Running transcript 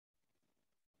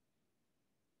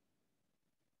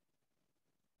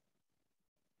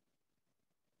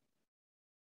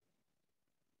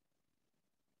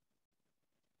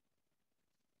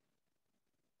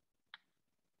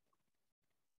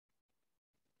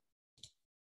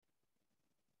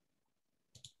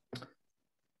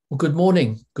Well, good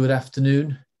morning, good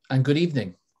afternoon, and good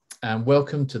evening, and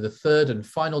welcome to the third and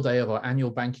final day of our annual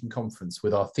banking conference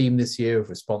with our theme this year of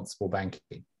responsible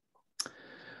banking.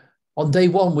 On day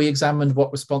one, we examined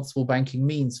what responsible banking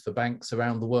means for banks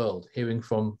around the world, hearing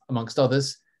from, amongst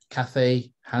others,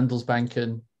 Cathay,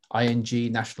 Handelsbanken, ING,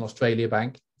 National Australia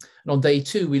Bank. And on day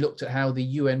two, we looked at how the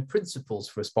UN principles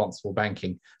for responsible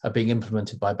banking are being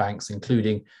implemented by banks,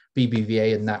 including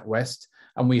BBVA and NatWest.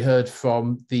 And we heard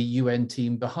from the UN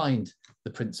team behind the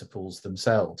principles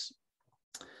themselves.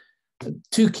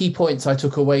 Two key points I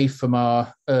took away from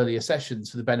our earlier sessions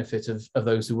for the benefit of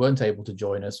those who weren't able to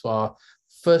join us are,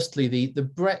 firstly, the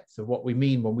breadth of what we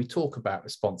mean when we talk about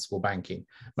responsible banking.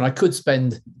 And I could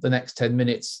spend the next 10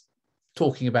 minutes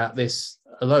talking about this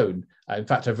alone. In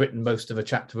fact, I've written most of a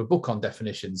chapter of a book on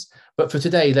definitions. But for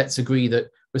today, let's agree that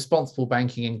responsible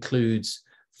banking includes,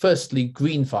 firstly,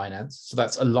 green finance. So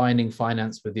that's aligning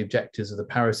finance with the objectives of the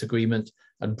Paris Agreement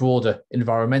and broader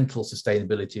environmental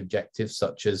sustainability objectives,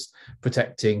 such as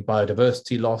protecting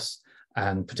biodiversity loss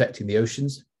and protecting the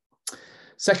oceans.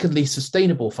 Secondly,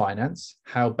 sustainable finance,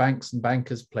 how banks and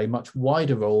bankers play much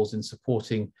wider roles in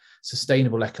supporting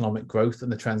sustainable economic growth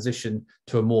and the transition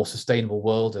to a more sustainable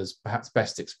world, as perhaps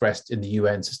best expressed in the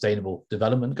UN Sustainable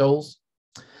Development Goals.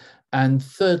 And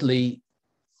thirdly,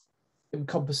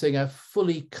 encompassing a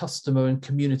fully customer and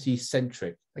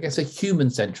community-centric, I guess a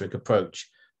human-centric approach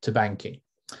to banking,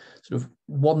 sort of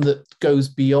one that goes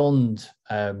beyond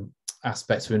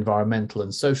aspects of environmental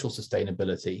and social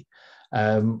sustainability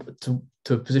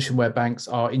to a position where banks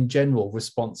are, in general,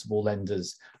 responsible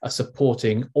lenders, are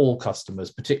supporting all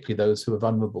customers, particularly those who are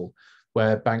vulnerable,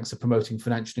 where banks are promoting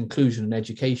financial inclusion and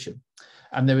education.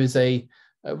 And there is a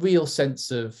real sense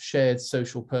of shared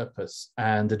social purpose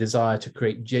and a desire to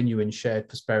create genuine shared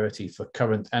prosperity for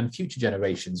current and future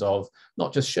generations of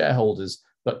not just shareholders,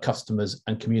 but customers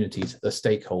and communities, the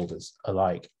stakeholders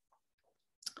alike.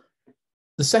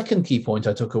 The second key point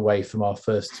I took away from our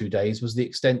first 2 days was the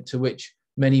extent to which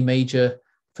many major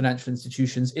financial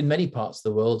institutions in many parts of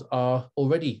the world are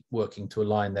already working to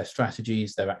align their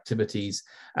strategies, their activities,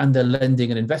 and their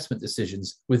lending and investment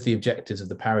decisions with the objectives of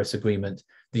the Paris Agreement,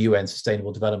 the UN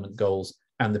Sustainable Development Goals,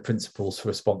 and the principles for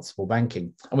responsible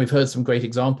banking. And we've heard some great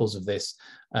examples of this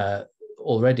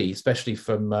already, especially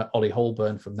from Ollie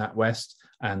Holborn from NatWest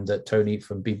and Tony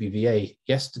from BBVA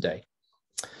yesterday.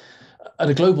 At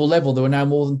a global level, there are now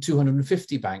more than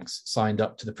 250 banks signed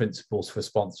up to the Principles for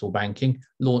Responsible Banking,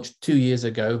 launched 2 years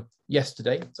ago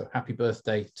yesterday. So happy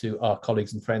birthday to our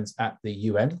colleagues and friends at the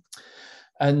UN.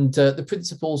 And the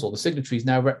principles, or the signatories,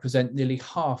 now represent nearly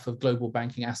half of global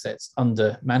banking assets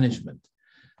under management.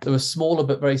 There are smaller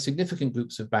but very significant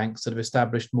groups of banks that have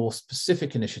established more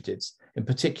specific initiatives, in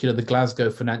particular the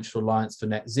Glasgow Financial Alliance for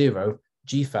Net Zero,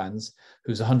 GEFANS,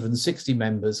 whose 160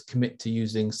 members commit to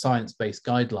using science-based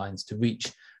guidelines to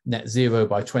reach net zero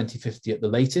by 2050 at the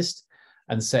latest,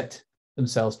 and set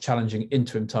themselves challenging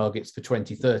interim targets for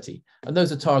 2030. And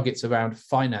those are targets around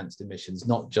financed emissions,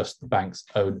 not just the bank's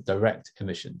own direct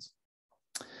emissions.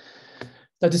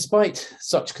 Now, despite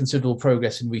such considerable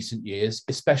progress in recent years,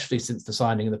 especially since the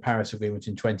signing of the Paris Agreement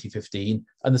in 2015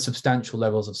 and the substantial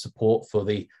levels of support for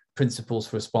the Principles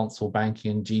for Responsible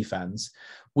Banking and GEFANS,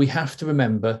 we have to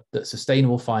remember that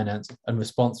sustainable finance and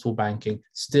responsible banking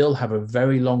still have a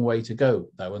very long way to go,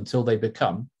 though, until they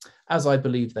become, as I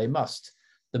believe they must,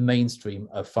 the mainstream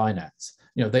of finance.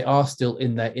 You know, they are still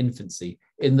in their infancy,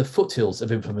 in the foothills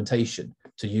of implementation,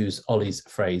 to use Ollie's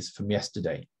phrase from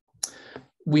yesterday.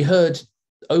 We heard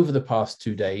over the past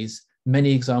 2 days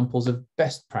many examples of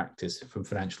best practice from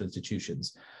financial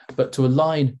institutions, but to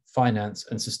align finance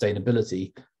and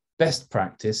sustainability, best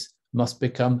practice must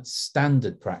become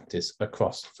standard practice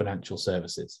across financial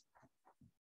services.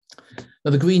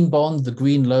 Now, the green bond, the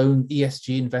green loan,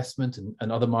 ESG investment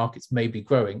and other markets may be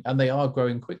growing, and they are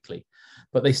growing quickly,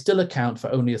 but they still account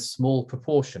for only a small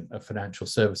proportion of financial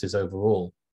services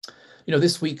overall. You know,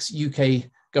 this week's UK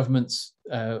government's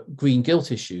green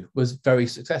gilt issue was very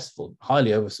successful,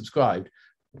 highly oversubscribed,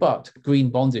 but green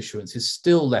bond issuance is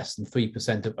still less than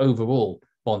 3% of overall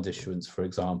bond issuance, for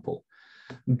example.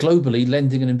 Globally,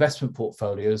 lending and investment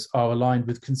portfolios are aligned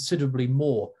with considerably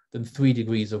more than 3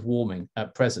 degrees of warming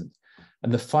at present,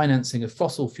 and the financing of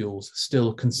fossil fuels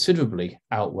still considerably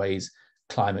outweighs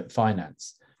climate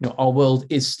finance. You know, our world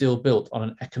is still built on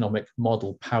an economic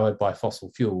model powered by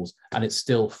fossil fuels, and it's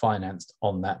still financed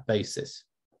on that basis.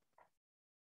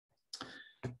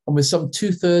 And with some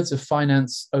 2/3 of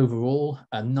finance overall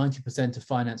and 90% of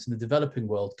finance in the developing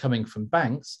world coming from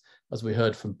banks, as we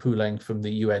heard from Pouleng from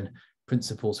the UN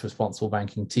Principles for Responsible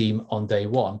Banking team on day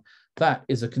one, that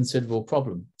is a considerable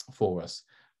problem for us.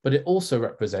 but it also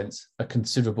represents a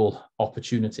considerable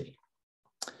opportunity.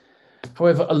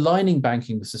 However, aligning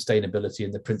banking with sustainability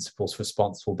and the principles for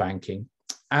responsible banking,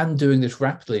 and doing this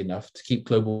rapidly enough to keep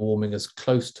global warming as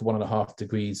close to 1.5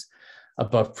 degrees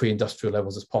above pre-industrial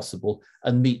levels as possible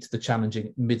and meet the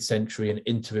challenging mid-century and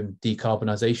interim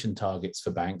decarbonisation targets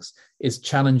for banks is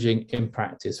challenging in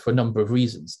practice for a number of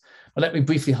reasons. And let me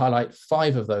briefly highlight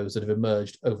 5 of those that have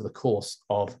emerged over the course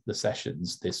of the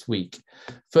sessions this week.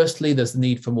 Firstly, there's the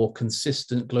need for more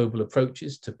consistent global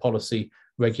approaches to policy,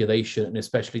 regulation, and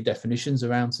especially definitions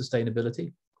around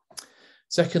sustainability.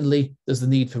 Secondly, there's the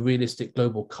need for realistic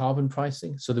global carbon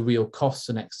pricing, so the real costs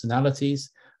and externalities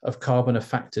of carbon are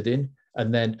factored in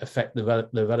and then affect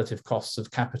the relative costs of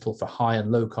capital for high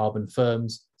and low carbon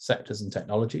firms, sectors and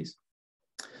technologies.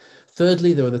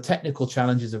 Thirdly, there are the technical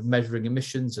challenges of measuring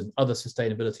emissions and other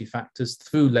sustainability factors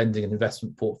through lending and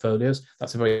investment portfolios.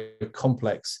 That's a very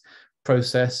complex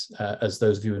process, as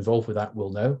those of you involved with that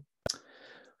will know.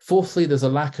 Fourthly, there's a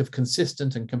lack of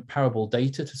consistent and comparable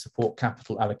data to support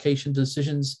capital allocation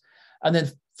decisions. And then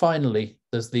finally,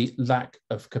 there's the lack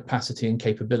of capacity and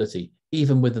capability,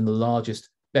 even within the largest,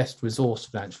 best resourced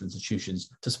financial institutions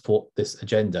to support this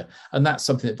agenda. And that's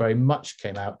something that very much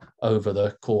came out over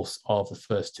the course of the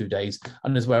first 2 days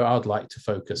and is where I'd like to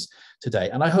focus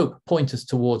today. And I hope point us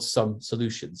towards some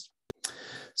solutions.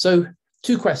 So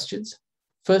 2 questions.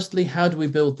 Firstly, how do we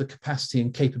build the capacity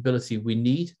and capability we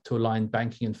need to align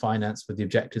banking and finance with the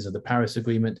objectives of the Paris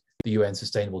Agreement, the UN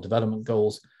Sustainable Development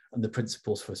Goals, and the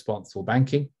principles for responsible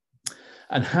banking?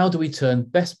 And how do we turn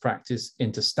best practice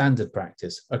into standard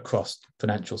practice across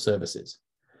financial services?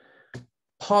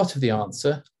 Part of the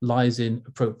answer lies in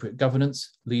appropriate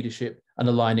governance, leadership, and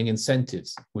aligning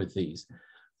incentives with these.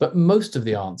 But most of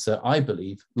the answer, I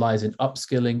believe, lies in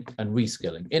upskilling and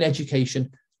reskilling, in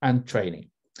education and training,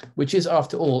 which is,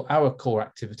 after all, our core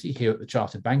activity here at the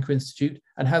Chartered Banker Institute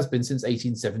and has been since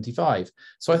 1875.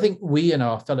 So I think we and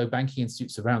our fellow banking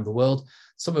institutes around the world,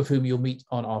 some of whom you'll meet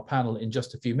on our panel in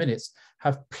just a few minutes,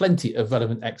 have plenty of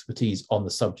relevant expertise on the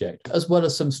subject, as well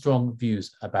as some strong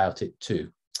views about it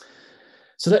too.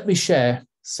 So let me share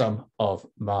some of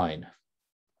mine.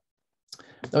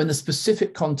 Now, in the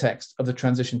specific context of the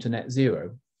transition to net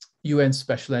zero, UN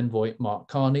Special Envoy Mark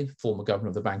Carney, the former governor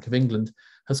of the Bank of England,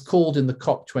 has called in the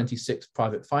COP26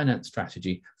 private finance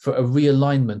strategy for a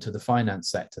realignment of the finance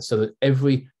sector so that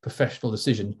every professional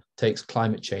decision takes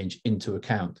climate change into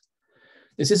account.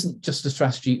 This isn't just a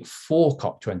strategy for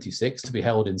COP26 to be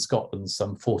held in Scotland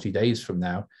some 40 days from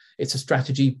now. It's a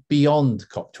strategy beyond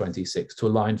COP26 to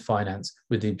align finance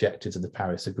with the objectives of the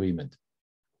Paris Agreement.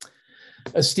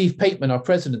 As Steve Pateman, our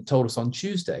president, told us on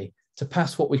Tuesday, to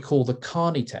pass what we call the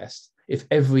Carney test, if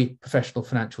every professional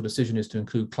financial decision is to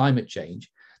include climate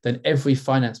change, then every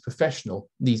finance professional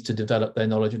needs to develop their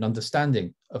knowledge and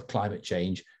understanding of climate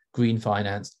change, green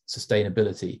finance,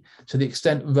 sustainability, to the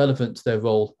extent relevant to their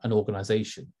role and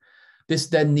organization. This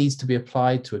then needs to be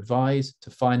applied to advise,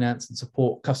 to finance and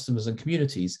support customers and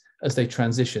communities as they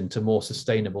transition to more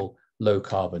sustainable, low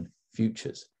carbon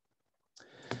futures.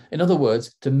 In other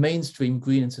words, to mainstream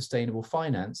green and sustainable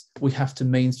finance, we have to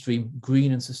mainstream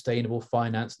green and sustainable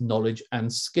finance knowledge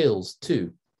and skills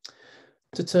too,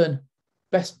 to turn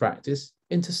best practice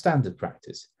into standard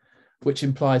practice, which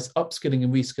implies upskilling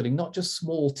and reskilling not just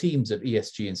small teams of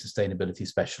ESG and sustainability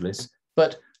specialists,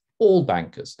 but all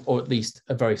bankers, or at least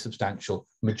a very substantial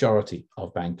majority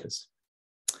of bankers.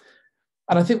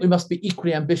 And I think we must be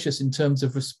equally ambitious in terms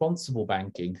of responsible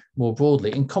banking more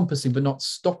broadly, encompassing but not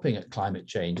stopping at climate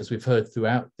change, as we've heard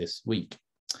throughout this week.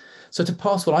 So to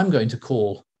pass what I'm going to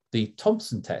call the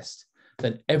Thompson test,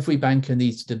 then every banker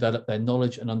needs to develop their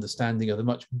knowledge and understanding of the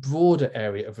much broader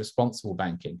area of responsible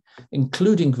banking,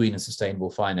 including green and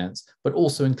sustainable finance, but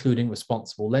also including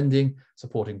responsible lending,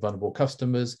 supporting vulnerable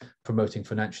customers, promoting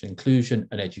financial inclusion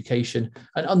and education,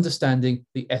 and understanding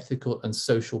the ethical and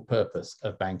social purpose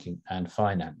of banking and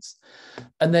finance.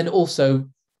 And then also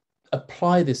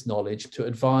apply this knowledge to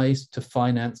advise, to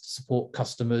finance, to support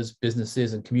customers,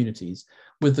 businesses, and communities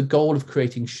with the goal of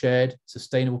creating shared,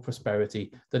 sustainable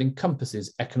prosperity that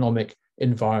encompasses economic,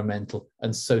 environmental,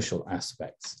 and social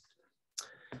aspects.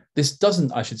 This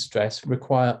doesn't, I should stress,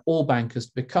 require all bankers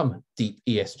to become deep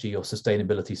ESG or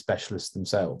sustainability specialists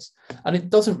themselves. And it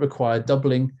doesn't require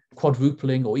doubling,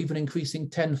 quadrupling, or even increasing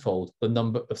tenfold the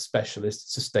number of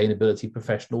specialist sustainability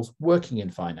professionals working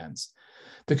in finance.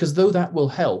 Because though that will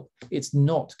help, it's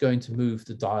not going to move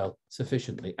the dial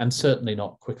sufficiently, and certainly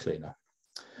not quickly enough.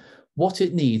 What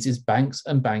it needs is banks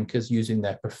and bankers using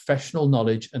their professional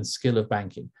knowledge and skill of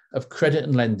banking, of credit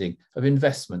and lending, of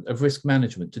investment, of risk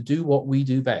management to do what we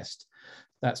do best,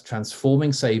 That's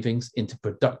transforming savings into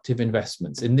productive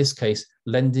investments. In this case,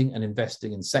 lending and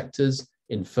investing in sectors,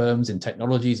 in firms, in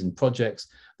technologies, in projects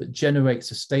that generate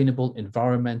sustainable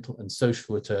environmental and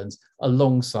social returns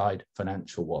alongside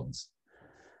financial ones.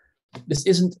 This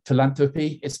isn't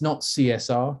philanthropy, it's not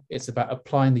CSR, it's about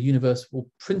applying the universal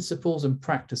principles and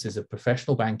practices of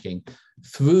professional banking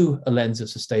through a lens of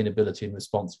sustainability and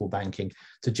responsible banking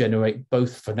to generate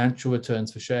both financial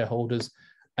returns for shareholders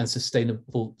and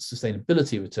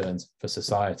sustainability returns for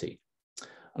society.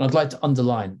 And I'd like to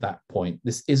underline that point.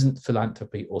 This isn't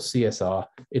philanthropy or CSR,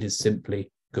 it is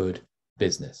simply good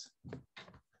business.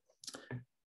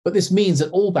 But this means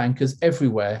that all bankers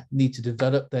everywhere need to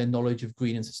develop their knowledge of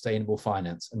green and sustainable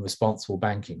finance and responsible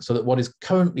banking so that what is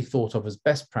currently thought of as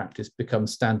best practice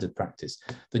becomes standard practice,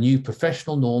 the new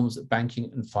professional norms that banking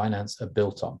and finance are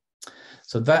built on.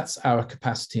 So that's our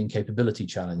capacity and capability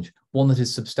challenge, one that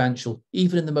is substantial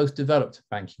even in the most developed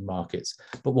banking markets,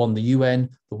 but one the UN,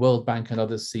 the World Bank and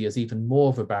others see as even more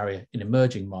of a barrier in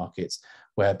emerging markets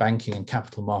where banking and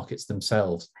capital markets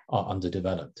themselves are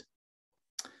underdeveloped.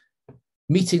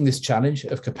 Meeting this challenge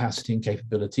of capacity and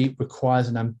capability requires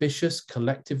an ambitious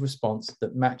collective response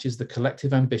that matches the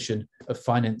collective ambition of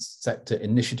finance sector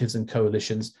initiatives and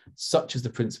coalitions, such as the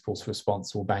Principles for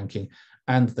Responsible Banking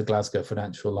and the Glasgow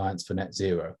Financial Alliance for Net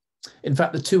Zero. In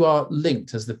fact, the two are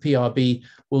linked, as the PRB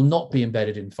will not be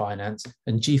embedded in finance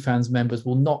and GFAN's members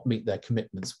will not meet their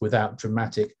commitments without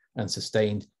dramatic and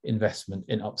sustained investment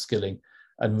in upskilling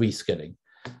and reskilling.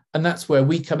 And that's where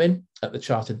we come in at the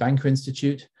Chartered Banker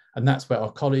Institute. And that's where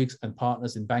our colleagues and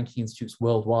partners in banking institutes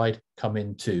worldwide come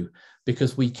in too,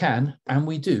 because we can, and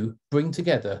we do, bring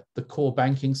together the core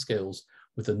banking skills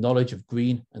with the knowledge of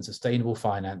green and sustainable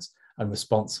finance and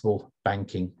responsible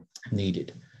banking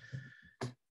needed.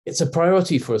 It's a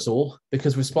priority for us all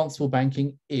because responsible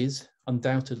banking is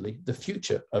undoubtedly the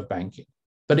future of banking,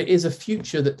 but it is a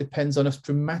future that depends on us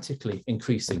dramatically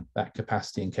increasing that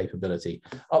capacity and capability,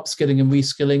 upskilling and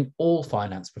reskilling all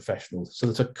finance professionals so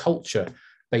that a culture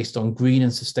based on green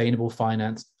and sustainable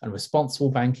finance and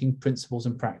responsible banking principles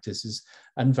and practices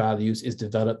and values is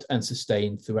developed and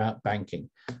sustained throughout banking.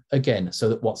 Again, so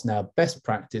that what's now best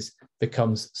practice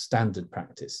becomes standard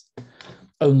practice.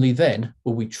 Only then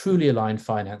will we truly align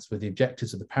finance with the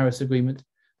objectives of the Paris Agreement,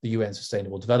 the UN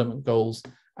Sustainable Development Goals,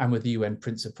 and with the UN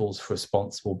Principles for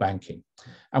Responsible Banking.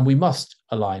 And we must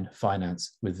align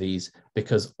finance with these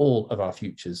because all of our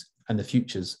futures and the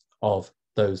futures of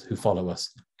those who follow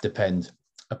us depend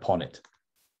upon it.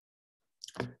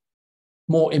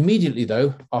 More immediately,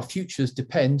 though, our futures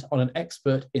depend on an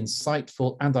expert,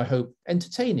 insightful, and I hope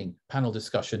entertaining panel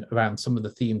discussion around some of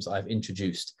the themes I've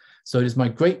introduced. So it is my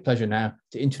great pleasure now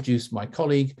to introduce my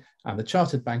colleague and the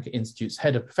Chartered Banker Institute's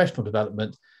Head of Professional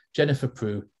Development, Jennifer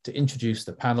Prue, to introduce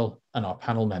the panel and our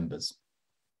panel members.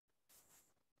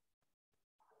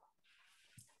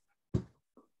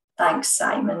 Thanks,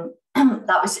 Simon.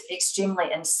 That was extremely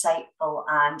insightful,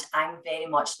 and I'm very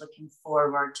much looking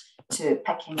forward to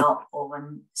picking up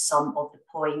on some of the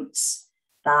points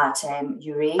that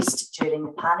you raised during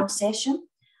the panel session.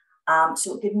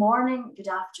 So good morning, good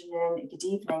afternoon, good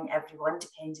evening, everyone,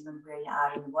 depending on where you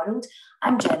are in the world.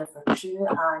 I'm Jennifer Prue,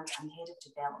 and I'm Head of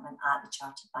Development at the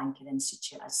Chartered Banker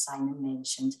Institute, as Simon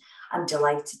mentioned. I'm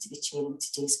delighted to be chairing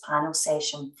today's panel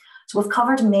session. So we've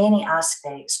covered many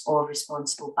aspects of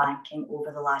responsible banking over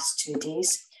the last 2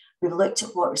 days. We've looked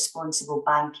at what responsible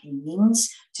banking means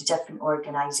to different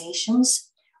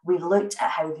organisations. We've looked at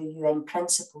how the UN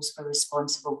Principles for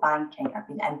Responsible Banking are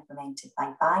being implemented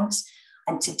by banks.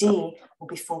 And today we'll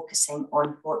be focusing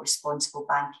on what responsible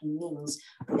banking means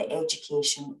for the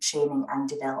education, training and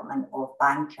development of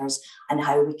bankers and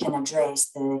how we can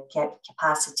address the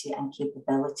capacity and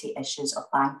capability issues of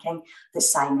banking that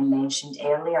Simon mentioned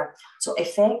earlier. So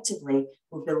effectively,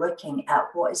 we'll be looking at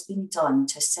what has been done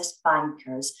to assist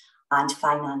bankers and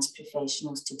finance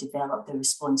professionals to develop their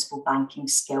responsible banking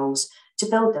skills, to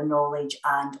build their knowledge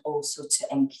and also to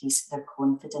increase their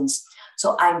confidence.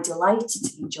 So I'm delighted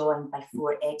to be joined by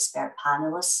 4 expert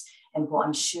panellists in what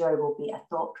I'm sure will be a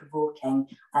thought-provoking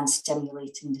and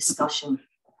stimulating discussion.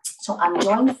 So I'm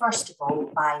joined first of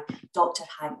all by Dr.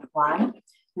 Hank Wang,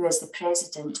 who is the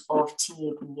president of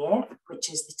TABF, which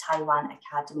is the Taiwan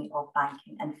Academy of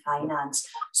Banking and Finance.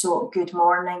 So good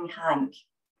morning, Hank.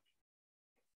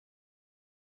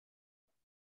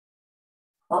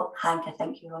 Oh, Hank, I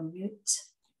think you're on mute.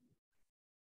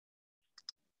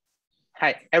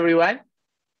 Hi, everyone.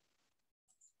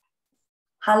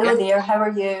 Hello there, how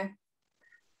are you?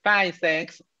 Fine,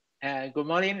 thanks. Good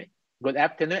morning, good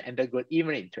afternoon, and good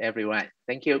evening to everyone.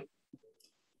 Thank you.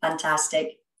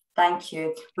 Fantastic. Thank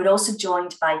you. We're also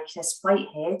joined by Chris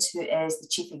Whitehead, who is the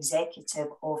Chief Executive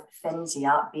of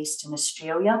FINSIA based in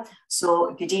Australia.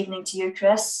 So good evening to you,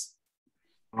 Chris.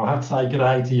 I'll have to say good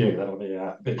day to you. That'll be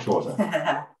a bit shorter.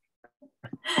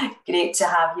 Great to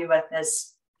have you with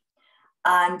us.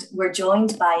 And we're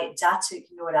joined by Datuk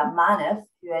Nora Manif,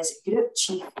 who is Group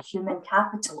Chief Human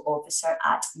Capital Officer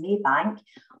at Maybank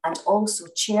and also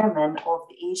Chairman of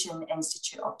the Asian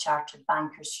Institute of Chartered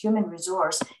Bankers Human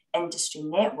Resource Industry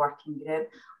Networking Group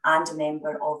and a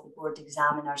member of the Board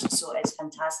Examiners. So it's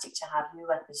fantastic to have you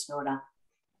with us, Nora.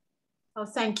 Oh,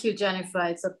 thank you, Jennifer.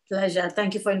 It's a pleasure.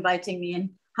 Thank you for inviting me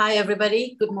in. Hi,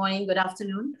 everybody. Good morning, good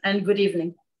afternoon, and good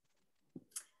evening.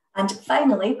 And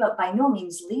finally, but by no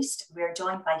means least, we're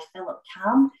joined by Philip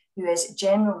Cam, who is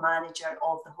General Manager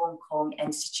of the Hong Kong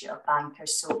Institute of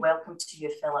Bankers. So welcome to you,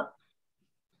 Philip.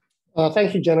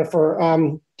 Thank you, Jennifer.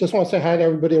 Just want to say hi to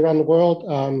everybody around the world.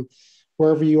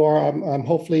 Wherever you are,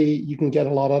 hopefully you can get a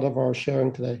lot out of our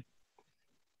sharing today.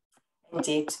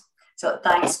 Indeed. So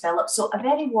thanks, Philip. So a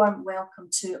very warm welcome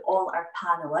to all our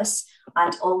panellists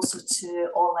and also to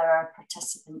all our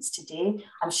participants today.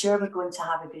 I'm sure we're going to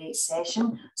have a great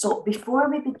session. So before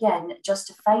we begin, just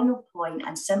a final point,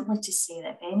 and simply to say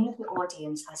that if any of the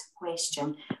audience has a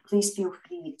question, please feel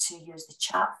free to use the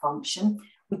chat function.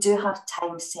 We do have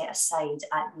time set aside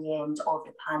at the end of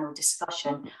the panel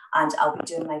discussion, and I'll be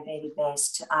doing my very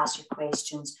best to ask your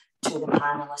questions to the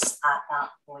panellists at that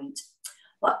point.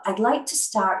 But I'd like to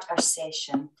start our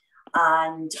session,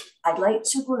 and I'd like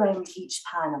to go around each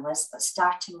panellist, but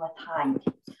starting with Hank.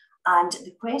 And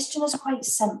the question is quite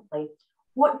simply,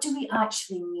 what do we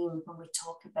actually mean when we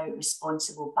talk about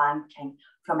responsible banking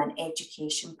from an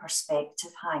education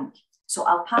perspective, Hank? So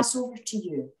I'll pass over to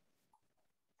you.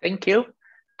 Thank you.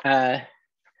 Thank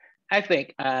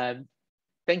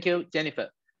you, Jennifer.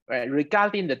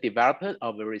 Regarding the development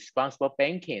of responsible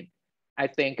banking, I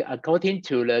think according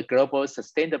to the Global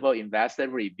Sustainable Investor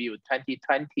Review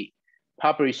 2020,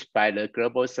 published by the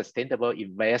Global Sustainable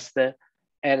Investor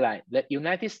Airline, the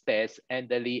United States and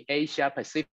the Asia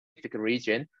Pacific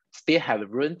region still have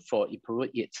room for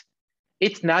improvement.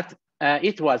 It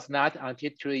was not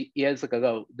until 3 years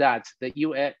ago that the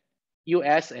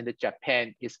US and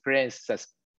Japan experienced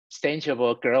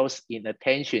substantial growth in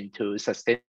attention to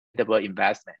sustainable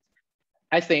investment.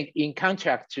 I think in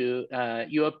contrast to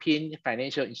European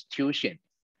financial institutions,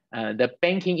 the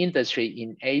banking industry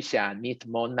in Asia needs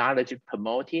more knowledge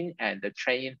promoting and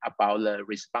training about the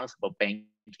responsible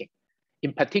banking.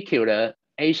 In particular,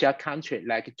 Asia countries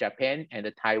like Japan and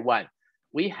Taiwan,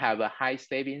 we have a high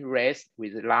saving rate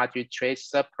with large trade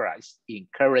surplus in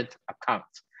current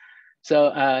accounts.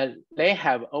 So they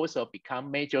have also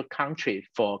become major countries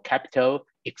for capital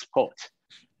export.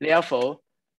 Therefore,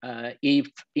 if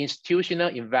institutional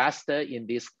investor in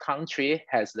this country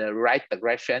has the right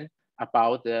direction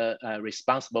about the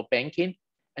responsible banking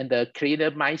and the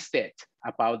clear mindset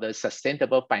about the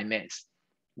sustainable finance,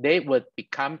 they would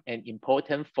become an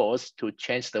important force to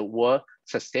change the world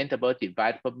sustainable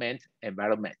development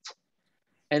environment.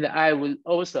 And I would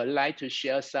also like to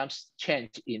share some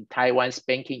change in Taiwan's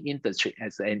banking industry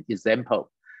as an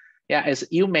example. Yeah, as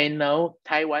you may know,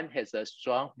 Taiwan has a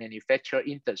strong manufacturing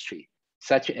industry,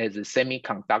 such as the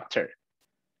semiconductor.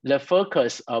 The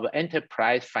focus of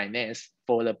enterprise finance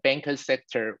for the banking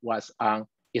sector was on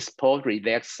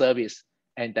export-related service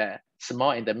and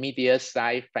small and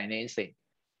medium-sized financing.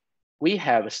 We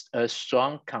have a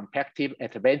strong competitive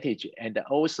advantage and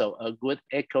also a good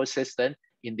ecosystem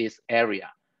in this area.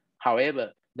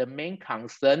 However, the main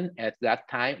concern at that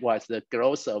time was the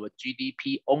growth of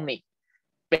GDP only.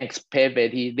 Banks pay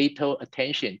very little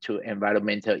attention to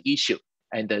environmental issues,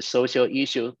 and the social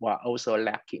issues were also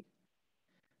lacking.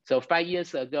 So 5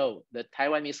 years ago, the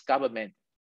Taiwanese government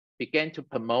began to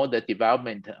promote the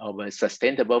development of a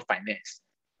sustainable finance,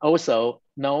 also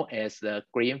known as the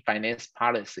green finance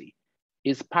policy.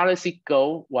 Its policy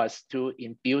goal was to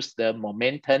induce the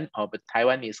momentum of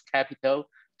Taiwanese capital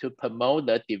to promote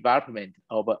the development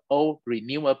of all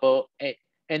renewable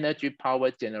energy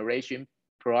power generation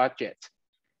projects,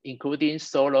 including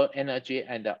solar energy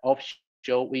and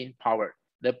offshore wind power.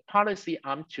 The policy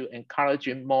aimed to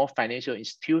encouraging more financial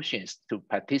institutions to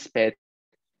participate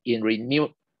in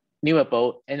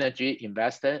renewable energy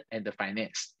investment and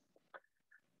finance.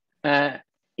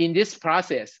 In this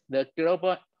process, the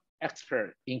global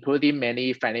experts, including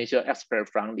many financial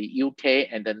experts from the UK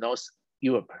and the North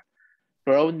Europe,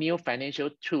 brought new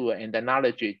financial tools and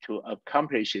knowledge to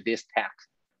accomplish this task,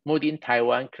 moving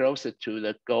Taiwan closer to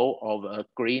the goal of a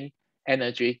green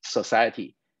energy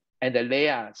society. And they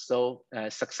are so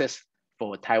successful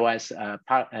for Taiwan's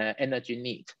energy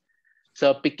need.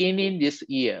 So beginning this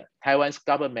year, Taiwan's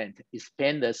government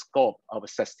expanded the scope of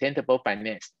sustainable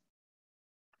finance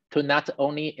to not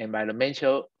only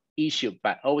environmental issue,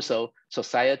 but also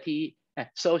society and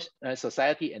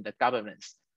the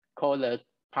governance, called the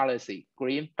policy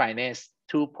Green Finance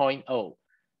 2.0.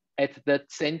 At the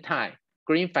same time,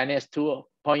 Green Finance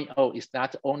 2.0 is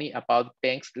not only about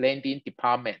banks' lending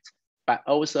department, but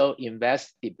also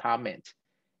invest department.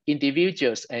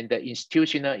 Individuals and the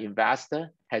institutional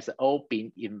investor has all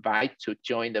been invited to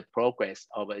join the progress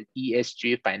of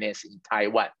ESG finance in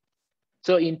Taiwan.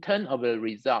 So in terms of the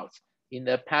results, in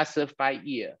the past 5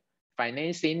 years,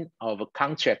 financing of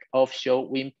contract offshore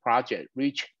wind project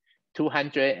reached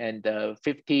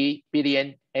 250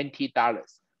 billion NT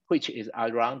dollars, which is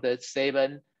around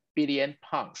 7 billion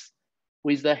pounds.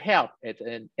 With the help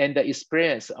and the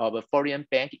experience of a foreign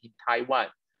bank in Taiwan,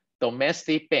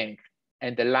 domestic bank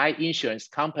and the life insurance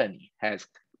company has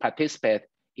participated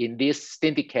in this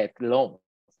syndicate loan.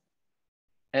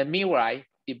 And meanwhile,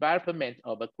 development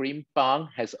of a green bond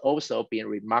has also been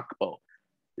remarkable.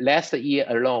 Last year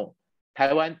alone,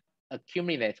 Taiwan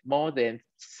accumulated more than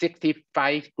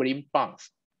 65 green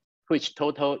bonds, which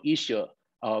total issue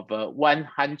of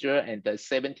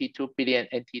 172 billion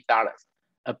NT dollars,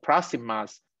 approximately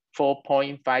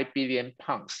 4.5 billion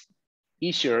pounds,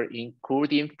 issued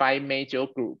including 5 major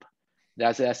groups.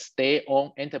 That's a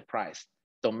state-owned enterprise,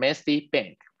 domestic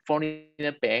bank,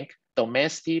 foreign bank,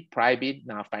 domestic private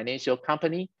non-financial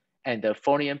company, and the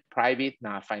foreign private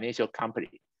non-financial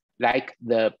company, like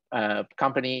the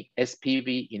company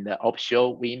SPV in the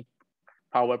offshore wind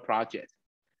power project.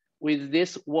 With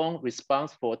this warm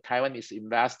response for Taiwanese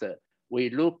investors, we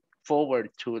look forward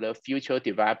to the future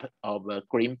development of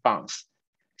green bonds.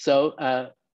 So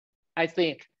I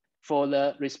think for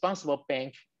the responsible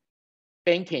banking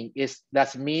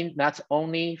that means not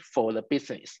only for the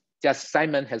business, just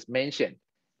Simon has mentioned,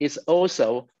 it's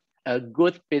also a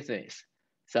good business.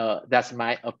 So that's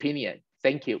my opinion.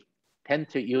 Thank you. Thank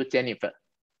to you, Jennifer.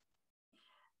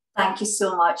 Thank you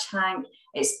so much, Hank.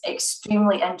 It's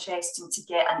extremely interesting to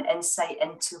get an insight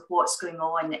into what's going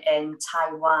on in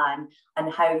Taiwan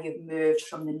and how you've moved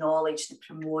from the knowledge, the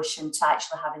promotion, to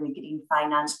actually having the green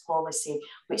finance policy,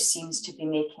 which seems to be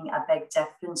making a big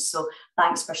difference. So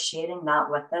thanks for sharing that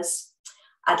with us.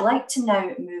 I'd like to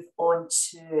now move on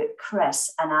to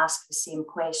Chris and ask the same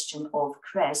question of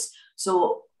Chris.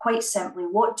 So quite simply,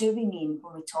 what do we mean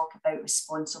when we talk about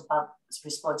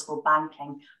responsible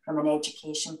banking from an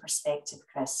education perspective,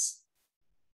 Chris?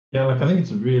 Yeah, look, I think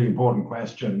it's a really important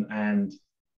question, and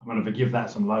I'm going to give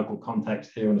that some local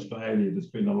context here in Australia. There's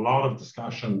been a lot of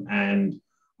discussion and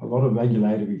a lot of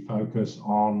regulatory focus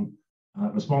on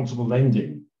responsible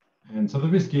lending. And so the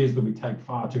risk is that we take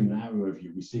far too narrow a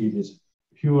view. We see this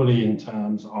purely in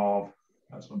terms of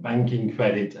sort of banking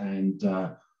credit and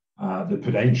the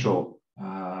prudential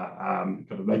kind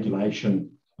of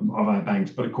regulation of our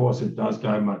banks. But of course, it does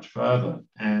go much further.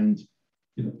 And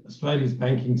Australia's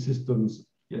banking systems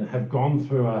have gone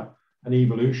through an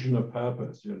evolution of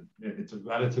purpose. It's a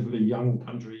relatively young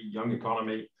country, young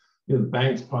economy. The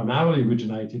banks primarily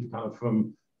originated kind of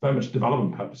from very much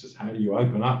development purposes. How do you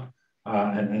open up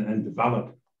and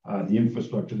develop the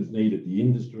infrastructure that's needed, the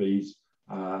industries,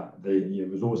 the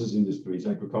resources industries,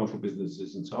 agricultural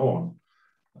businesses, and so on.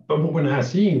 But what we're now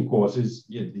seeing, of course, is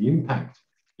the impact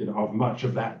of much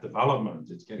of that development.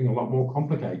 It's getting a lot more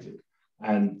complicated,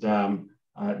 and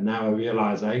now a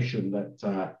realization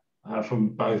that from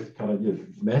both kind of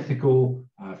from ethical,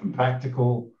 from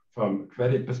practical, from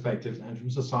credit perspectives, and from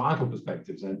societal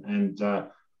perspectives, and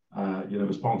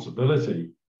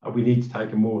responsibility, we need to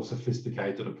take a more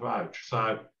sophisticated approach.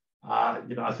 So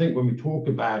I think when we talk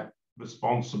about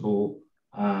responsible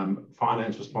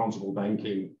finance, responsible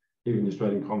banking here in the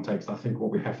Australian context, I think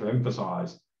what we have to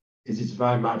emphasize is it's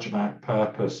very much about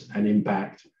purpose and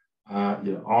impact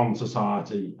on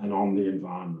society and on the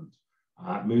environment.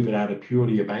 Move it out of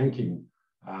purely a banking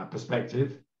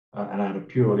perspective and out of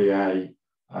purely a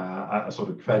sort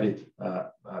of credit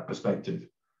perspective.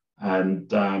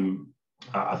 And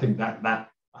I think that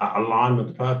alignment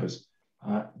to purpose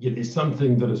is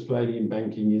something that Australian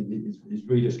banking is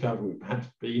rediscovering. Perhaps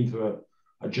been through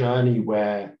a journey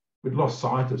where we'd lost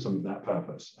sight of some of that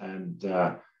purpose, and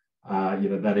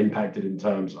that impacted in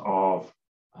terms of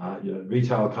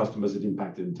retail customers. It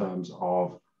impacted in terms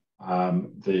of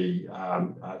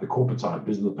the corporate side,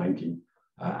 business banking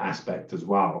aspect as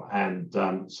well. And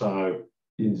so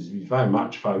it's very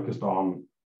much focused on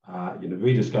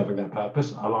rediscovering that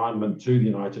purpose, alignment to the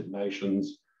United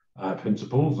Nations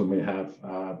principles, and we have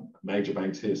major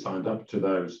banks here signed up to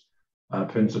those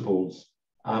principles.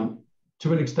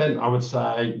 to an extent, I would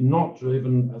say, not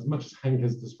driven as much as Hank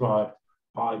has described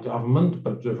by government,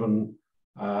 but driven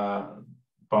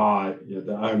by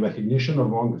their own recognition of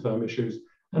longer-term issues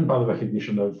and by the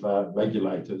recognition of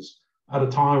regulators at a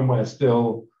time where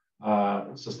still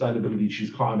sustainability issues,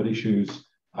 climate issues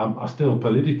are still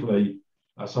politically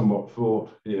somewhat fraught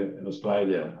here in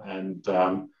Australia. And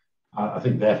I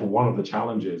think therefore one of the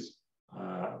challenges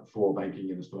for banking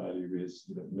in Australia is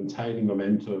maintaining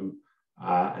momentum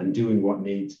and doing what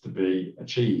needs to be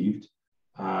achieved,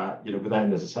 without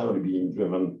necessarily being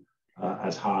driven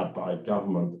as hard by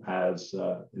government as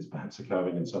is perhaps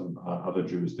occurring in some other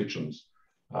jurisdictions.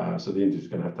 So the industry is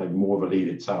going to have to take more of a lead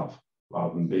itself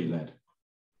rather than be led.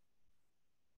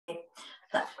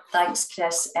 Thanks,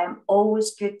 Chris.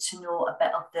 Always good to know a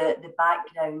bit of the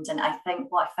background. And I think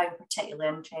what I found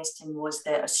particularly interesting was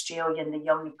the Australian, the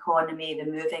young economy, the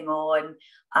moving on,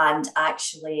 and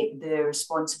actually the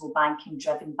responsible banking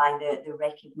driven by the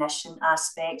recognition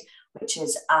aspect, which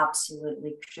is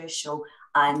absolutely crucial,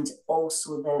 and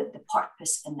also the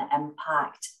purpose and the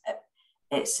impact.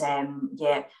 It's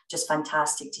just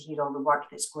fantastic to hear all the work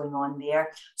that's going on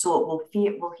there. So we'll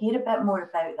hear a bit more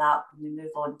about that when we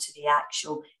move on to the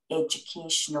actual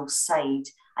educational side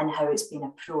and how it's been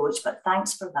approached. But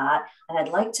thanks for that. And I'd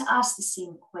like to ask the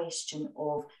same question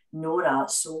of Nora.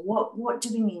 So what do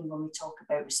we mean when we talk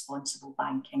about responsible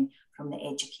banking from the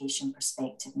education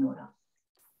perspective, Nora?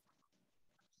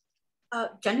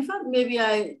 Jennifer, maybe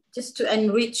just to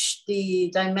enrich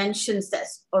the dimensions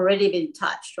that's already been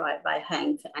touched, right, by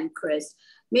Hank and Chris,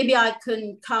 maybe I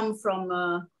can come from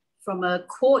a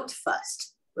quote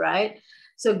first, right?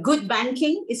 So good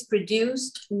banking is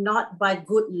produced not by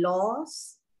good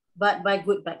laws, but by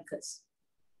good bankers,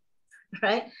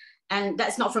 right? And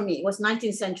that's not from me, it was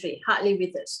 19th century, Hartley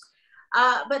Withers.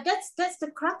 But that's the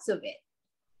crux of it.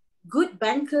 Good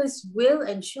bankers will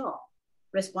ensure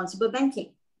responsible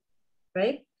banking.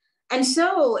 Right? And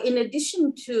so in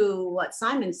addition to what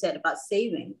Simon said about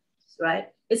savings, right?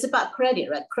 It's about credit,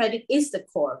 right? Credit is the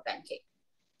core of banking.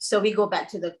 So we go back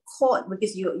to the core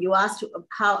because you asked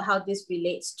how this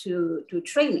relates to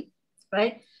training,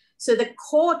 right? So the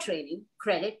core training,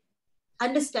 credit,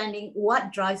 understanding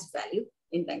what drives value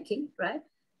in banking, right?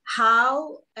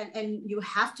 How, and you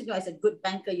have to know as a good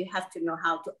banker, you have to know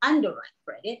how to underwrite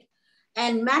credit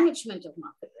and management of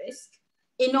market risk,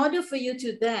 in order for you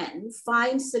to then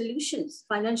find solutions,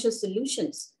 financial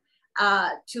solutions,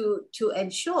 to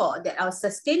ensure that our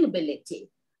sustainability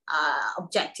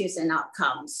objectives and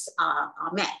outcomes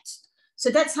are met.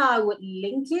 So that's how I would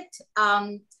link it.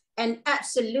 And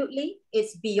absolutely,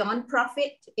 it's beyond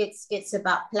profit. It's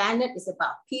about planet, it's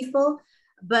about people.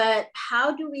 But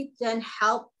how do we then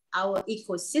help our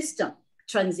ecosystem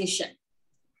transition?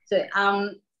 So,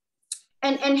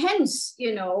 and hence,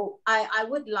 I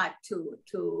would like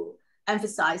to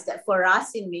emphasize that for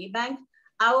us in Maybank,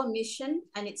 our mission,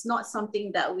 and it's not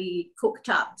something that we cooked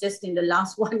up just in the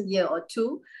last 1 year or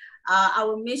two,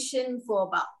 our mission for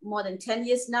about more than 10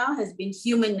 years now has been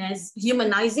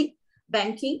humanizing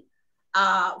banking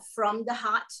from the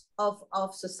heart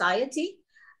of society.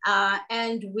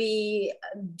 And we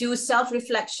do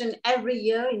self-reflection every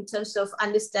year in terms of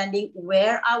understanding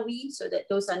where are we, so that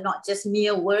those are not just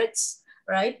mere words,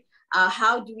 right?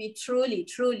 How do we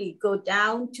truly go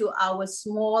down to our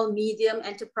small, medium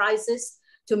enterprises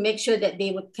to make sure that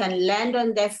they can land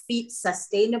on their feet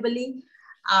sustainably?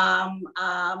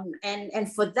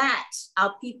 And for that,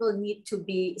 our people need to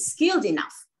be skilled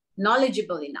enough,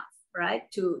 knowledgeable enough, right?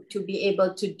 To be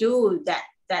able to do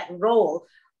that role,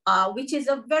 which is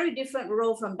a very different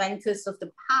role from bankers of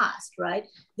the past, right?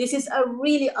 This is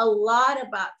really a lot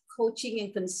about coaching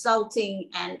and consulting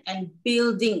and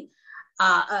building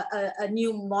a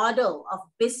new model of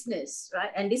business,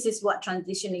 right? And this is what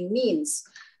transitioning means.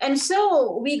 And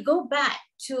so we go back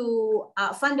to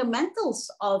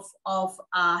fundamentals of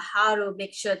how to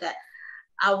make sure that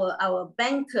our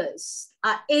bankers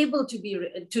are able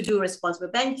to do responsible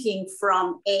banking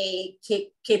from a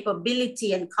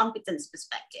capability and competence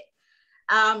perspective.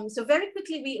 So very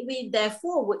quickly, we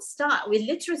therefore would start with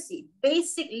literacy,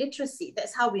 basic literacy.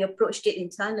 That's how we approached it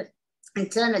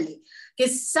internally,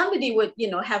 because somebody would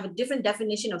have a different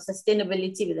definition of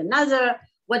sustainability with another.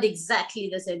 What exactly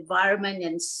does environment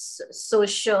and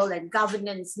social and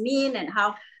governance mean, and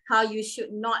how you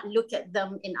should not look at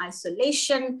them in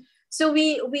isolation. So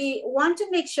we want to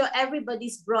make sure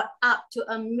everybody's brought up to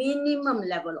a minimum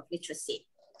level of literacy,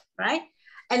 right?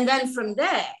 And then from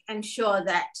there, ensure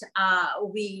that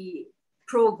we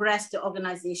progress the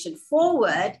organization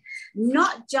forward,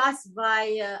 not just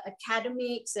via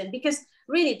academics, and because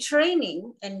really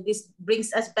training, and this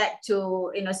brings us back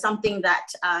to something that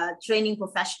training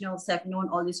professionals have known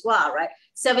all this while, right?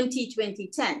 70, 20,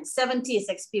 10. 70 is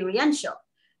experiential.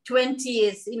 20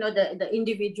 is the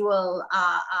individual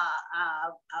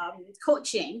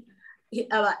coaching.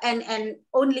 And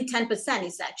only 10%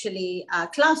 is actually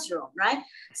classroom, right?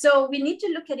 So we need to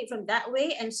look at it from that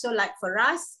way. And so like for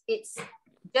us, it's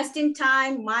just in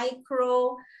time,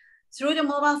 micro, through the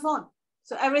mobile phone.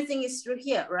 So everything is through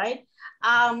here, right?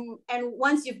 And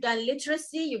once you've done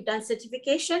literacy, you've done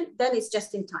certification, then it's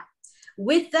just in time.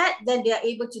 With that, then they are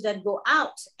able to then go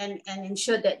out and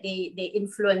ensure that they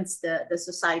influence the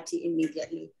society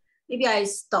immediately. Maybe I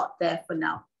stop there for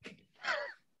now.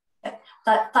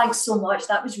 Thanks so much.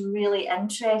 That was really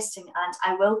interesting. And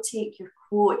I will take your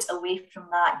quote away from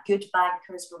that. Good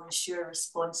bankers will ensure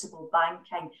responsible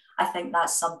banking. I think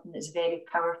that's something that's very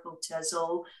powerful to us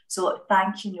all. So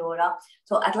thank you, Nora.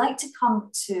 So I'd like to come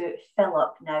to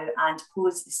Philip now and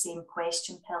pose the same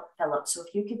question, Philip. So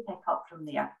if you could pick up from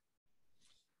there.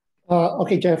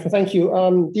 Okay, Jennifer, thank you.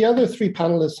 The other three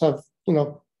panelists have,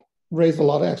 raised a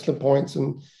lot of excellent points,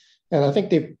 and I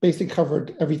think they've basically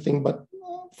covered everything. But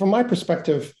from my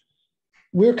perspective,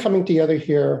 we're coming together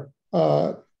here,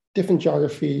 different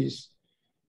geographies,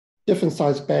 different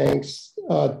size banks,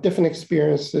 different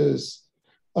experiences,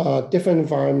 different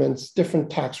environments, different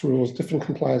tax rules, different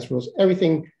compliance rules,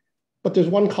 everything. But there's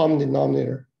one common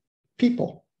denominator: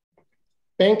 people.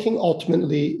 Banking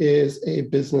ultimately is a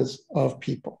business of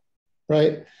people,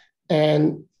 right?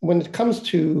 And when it comes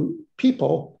to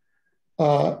people,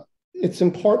 it's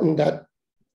important that,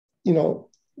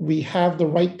 we have the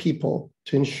right people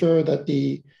to ensure that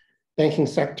the banking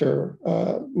sector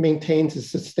maintains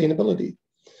its sustainability,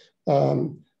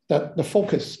 that the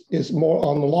focus is more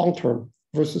on the long term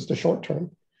versus the short term.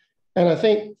 And I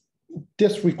think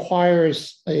this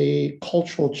requires a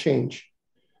cultural change.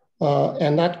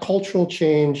 And that cultural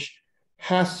change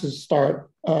has to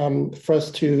start for us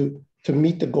to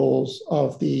meet the goals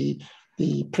of the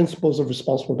principles of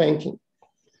responsible banking.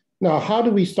 Now, how do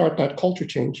we start that culture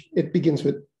change? It begins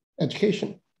with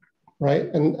education, right?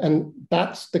 And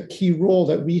that's the key role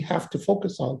that we have to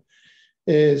focus on,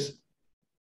 is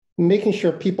making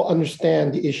sure people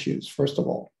understand the issues, first of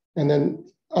all, and then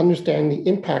understand the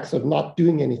impacts of not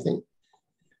doing anything,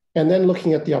 and then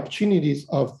looking at the opportunities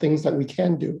of things that we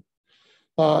can do.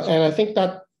 And I think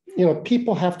that,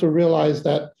 people have to realize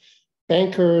that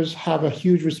bankers have a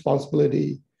huge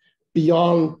responsibility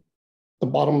beyond the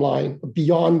bottom line,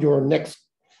 beyond your next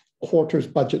quarter's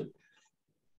budget,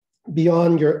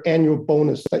 beyond your annual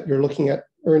bonus that you're looking at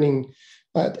earning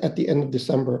at the end of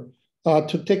December,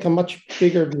 to take a much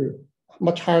bigger view,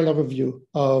 much higher level view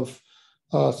of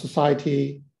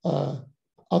society,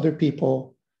 other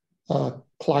people,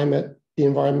 climate, the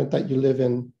environment that you live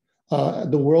in,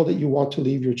 the world that you want to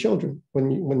leave your children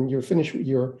when you're finished with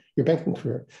your banking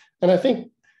career. And I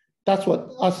think that's what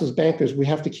us as bankers, we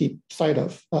have to keep sight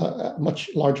of, a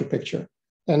much larger picture.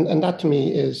 And that to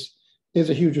me is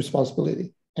a huge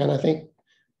responsibility. And I think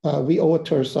we owe it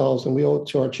to ourselves and we owe it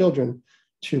to our children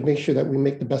to make sure that we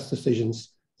make the best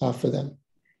decisions for them.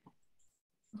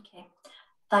 Okay,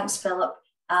 thanks, Philip.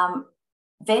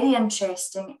 Very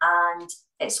interesting, and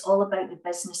it's all about the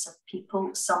business of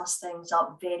people. Sums things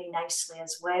up very nicely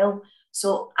as well.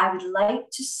 So I would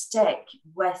like to stick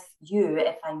with you,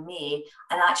 if I may,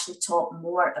 and actually talk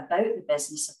more about the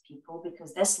business of people,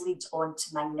 because this leads on to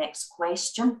my next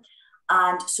question.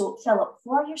 And so, Philip,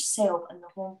 for yourself and the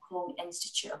Hong Kong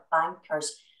Institute of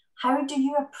Bankers, how do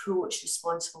you approach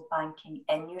responsible banking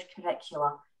in your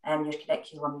curriculum,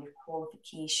 your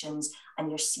qualifications, and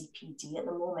your CPD at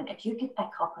the moment? If you could pick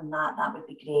up on that, that would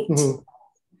be great. Mm-hmm.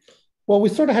 Well, we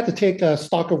sort of had to take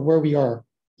stock of where we were,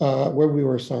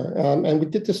 and we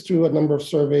did this through a number of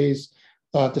surveys,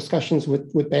 discussions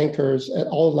with bankers at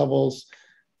all levels.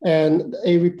 And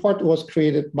a report was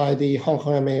created by the Hong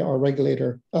Kong MA, our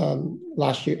regulator,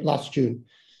 last June,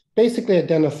 basically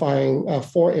identifying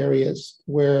 4 areas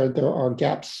where there are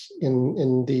gaps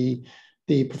in the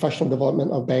professional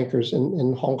development of bankers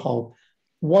in Hong Kong.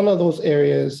 One of those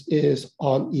areas is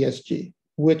on ESG,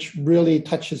 which really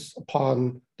touches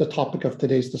upon the topic of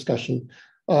today's discussion,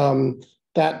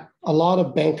 that a lot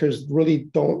of bankers really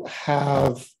don't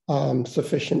have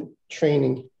sufficient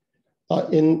training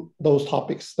in those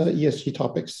topics, the ESG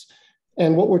topics.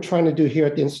 And what we're trying to do here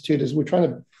at the Institute is we're trying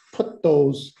to put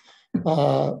those,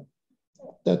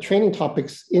 the training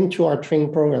topics into our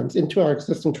training programs, into our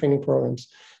existing training programs.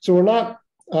 So we're not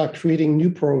creating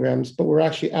new programs, but we're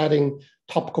actually adding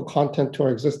topical content to our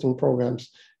existing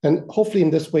programs And hopefully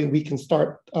in this way, we can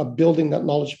start building that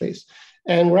knowledge base.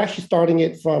 And we're actually starting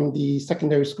it from the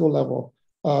secondary school level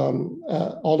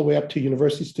all the way up to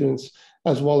university students,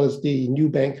 as well as the new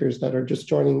bankers that are just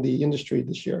joining the industry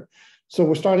this year. So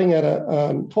we're starting at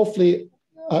a hopefully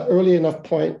early enough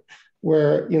point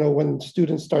where, when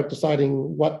students start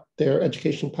deciding what their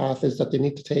education path is that they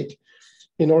need to take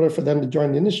in order for them to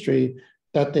join the industry,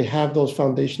 that they have those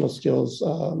foundational skills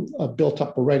built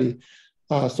up already,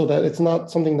 so that it's not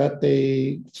something that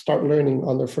they start learning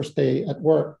on their first day at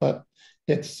work, but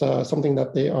it's something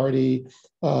that they already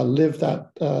live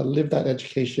that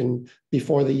education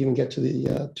before they even get to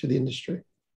the industry.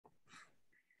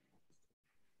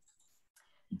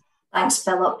 Thanks,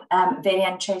 Philip. Very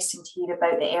interesting to hear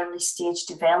about the early stage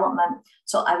development.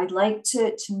 So I would like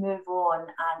to move on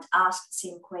and ask the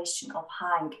same question of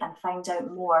Hank and find out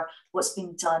more what's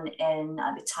been done in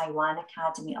the Taiwan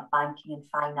Academy of Banking and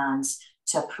Finance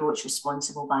to approach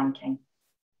responsible banking.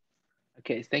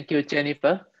 Okay, thank you,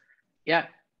 Jennifer. Yeah,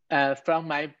 from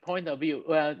my point of view,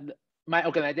 well, my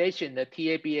organization, the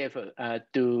TABF,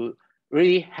 do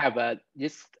really have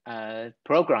this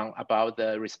program about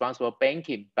the responsible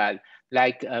banking, but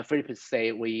like Philip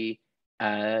said, we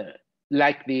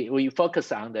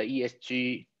focus on the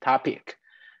ESG topic.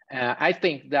 I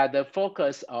think that the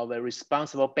focus of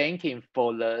responsible banking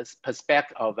for the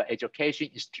perspective of education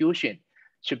institution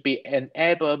should be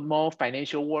enable more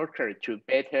financial workers to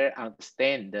better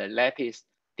understand the latest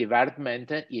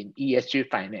development in ESG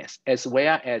finance, as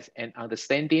well as an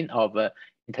understanding of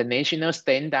international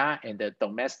standard and the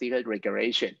domestic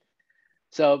regulation.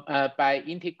 So by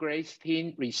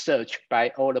integrating research by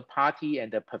all the party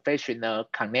and the professional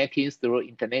connecting through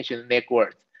international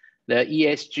networks, the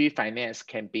ESG finance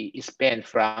can be expanded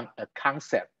from a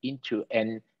concept into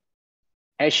an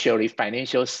actually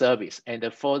financial service and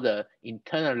further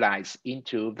internalized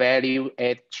into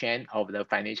value-add chain of the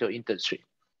financial industry.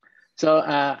 So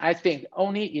I think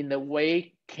only in the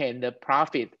way can the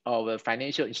profit of a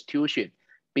financial institution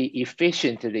be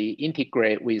efficiently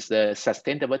integrated with the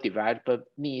sustainable development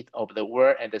needs of the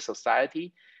world and the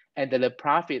society, and the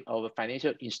profit of a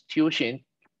financial institution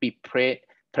be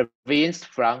prevented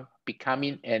from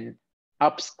becoming an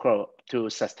obstacle to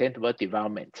sustainable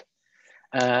development.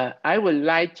 I would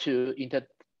like to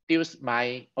introduce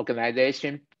my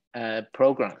organization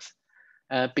programs.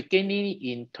 Beginning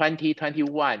in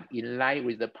 2021, in line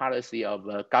with the policy of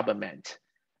government,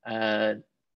 the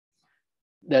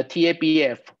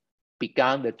TABF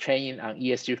began the training on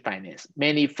ESG finance,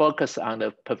 mainly focused on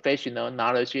the professional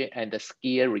knowledge and the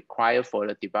skill required for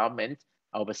the development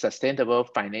of a sustainable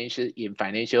financial in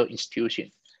financial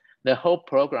institutions. The whole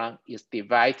program is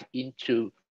divided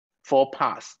into 4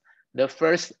 parts. The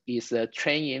first is a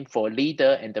training for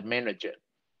leader and the manager.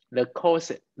 The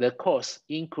course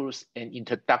includes an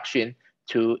introduction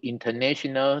to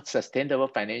international sustainable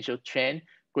financial trend,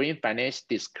 green finance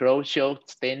disclosure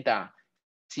standard,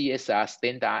 CSR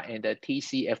standard, and the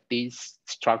TCFD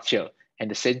structure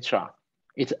and central.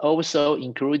 It also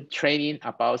includes training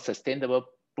about sustainable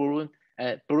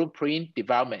blueprint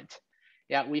development.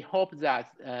 Yeah, we hope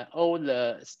that all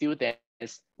the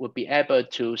students will be able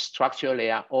to structure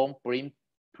their own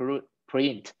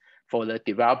blueprint for the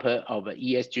developer of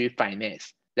ESG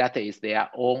finance. That is their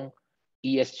own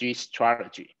ESG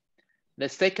strategy. The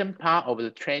second part of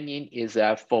the training is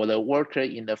for the worker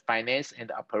in the finance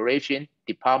and operation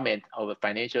department of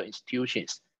financial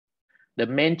institutions. The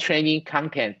main training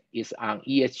content is on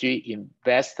ESG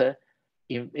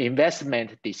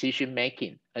investment decision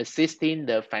making, assisting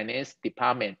the finance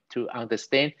department to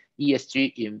understand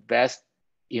ESG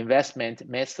investment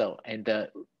method and the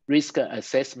risk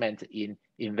assessment in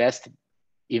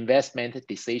investment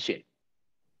decision.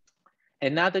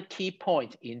 Another key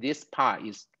point in this part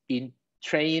is in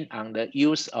training on the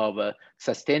use of a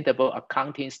sustainable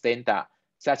accounting standard,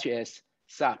 such as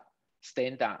SAP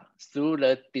standard, through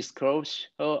the disclosure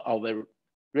of a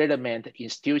relevant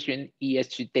institution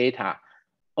ESG data.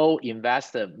 All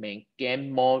investors may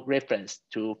gain more reference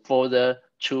to further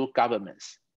true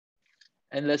governance.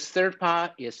 And the third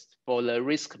part is for the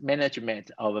risk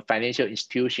management of financial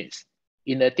institutions.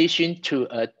 In addition to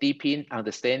a deepened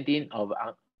understanding of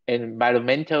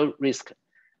environmental risk,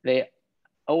 they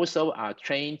also are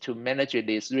trained to manage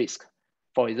this risk.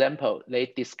 For example,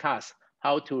 they discuss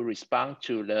how to respond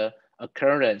to the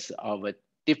occurrence of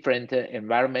different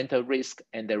environmental risks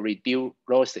and reduce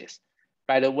losses.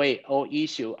 By the way, all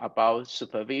issues about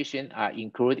supervision are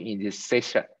included in this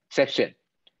section.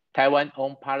 Taiwan's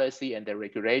own policy and the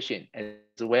regulation, as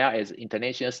well as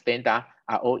international standards,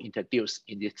 are all introduced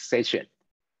in this session.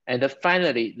 And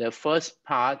finally, the first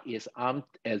part is armed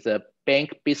as a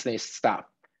bank business staff.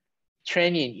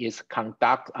 training is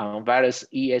conducted on various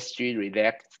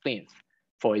ESG-related things.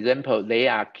 For example,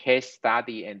 there are case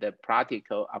study and the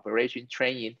practical operation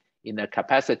training in the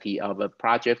capacity of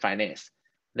project finance.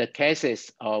 The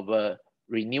cases of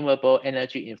renewable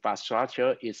energy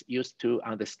infrastructure is used to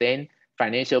understand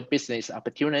financial business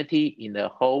opportunity in the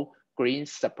whole green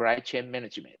supply chain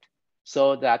management,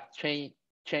 so that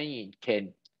training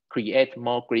can create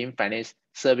more green finance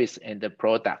service and the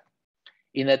product.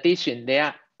 In addition,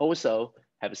 there also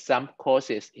have some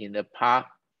courses in the part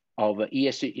of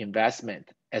ESG investment,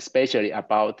 especially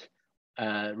about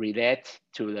relate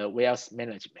to the wealth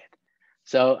management.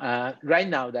 So right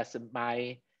now, that's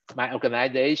my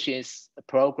organization's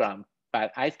program,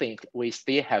 but I think we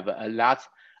still have a lot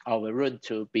of room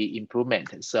to be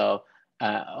implemented. So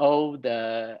all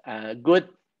the good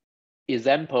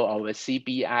example of a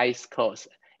CBI's course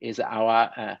is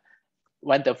our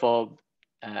wonderful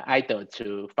idol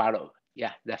to follow.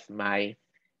 Yeah, that's my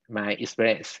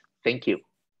experience. Thank you.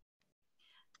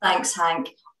 Thanks,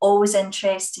 Hank. Always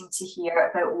interesting to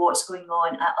hear about what's going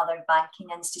on at other banking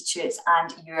institutes,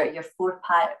 and your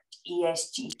 4-part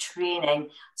ESG training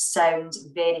sounds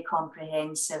very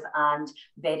comprehensive and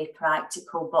very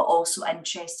practical, but also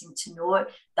interesting to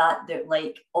note that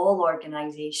like all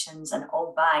organisations and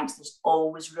all banks, there's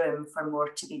always room for more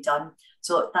to be done.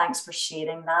 So thanks for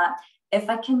sharing that. If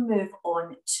I can move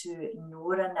on to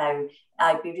Nora now,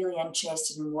 I'd be really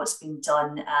interested in what's been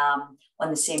done on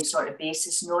the same sort of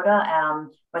basis, Nora,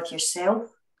 with yourself.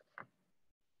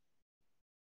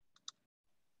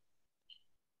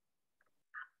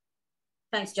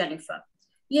 Thanks, Jennifer.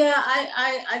 Yeah,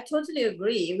 I totally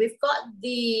agree. We've got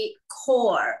the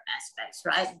core aspects,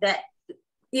 right? That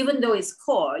even though it's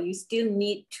core, you still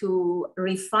need to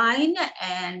refine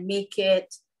and make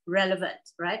it relevant,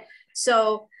 right?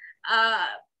 So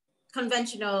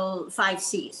conventional 5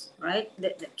 C's, right?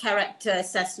 The character,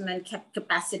 assessment,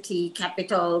 capacity,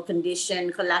 capital,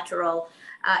 condition, collateral.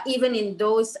 Even in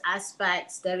those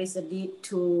aspects, there is a need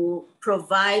to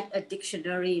provide a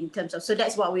dictionary in terms of, so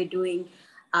that's what we're doing,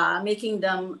 making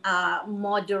them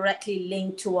more directly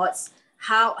linked towards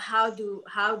how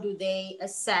do they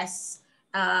assess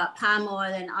palm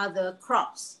oil and other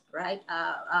crops, right?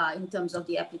 In terms of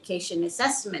the application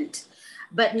assessment.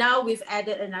 But now we've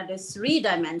added another 3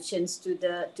 dimensions to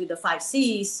the 5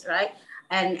 C's, right?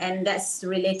 And that's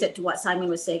related to what Simon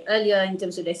was saying earlier in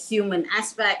terms of the human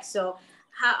aspect. So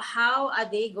how are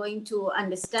they going to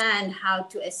understand how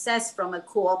to assess from a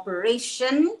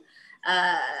cooperation,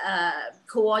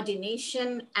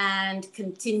 coordination, and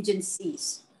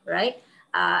contingencies, right?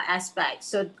 Aspect.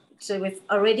 So we've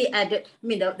already added, I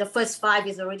mean, the first 5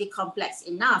 is already complex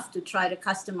enough to try to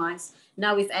customize.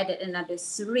 Now we've added another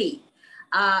 3.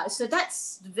 So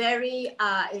that's very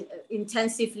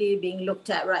intensively being looked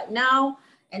at right now.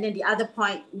 And then the other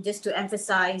point, just to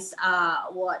emphasize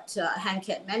what Hank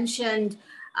had mentioned,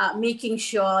 making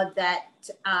sure that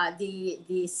the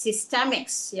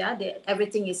systemics, yeah,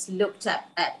 everything is looked at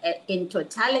in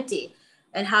totality.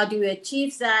 And how do we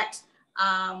achieve that?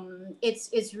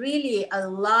 It's really a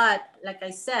lot, like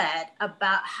I said,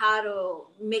 about how to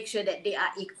make sure that they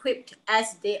are equipped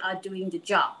as they are doing the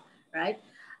job, right?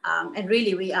 And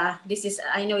really we are, this is,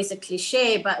 I know it's a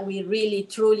cliche, but we really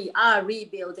truly are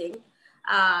rebuilding.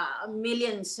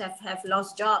 Millions have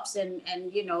lost jobs, and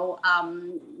you know,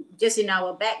 just in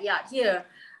our backyard here,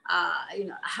 you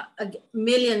know,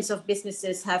 millions of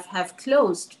businesses have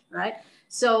closed, right?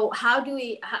 So how do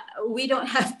we don't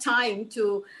have time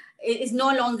to, it is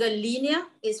no longer linear,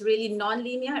 it's really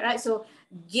non-linear, right? So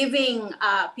giving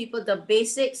people the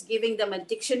basics, giving them a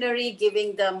dictionary,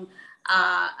 giving them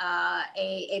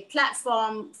a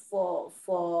platform for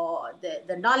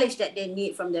the knowledge that they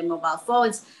need from their mobile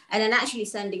phones, and then actually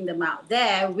sending them out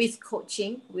there with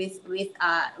coaching, with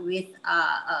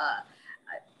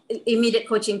immediate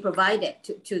coaching provided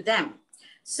to them.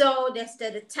 So that's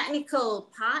the technical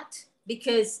part,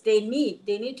 because they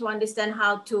need to understand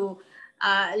how to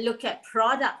look at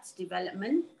product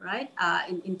development, right?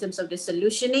 In terms of the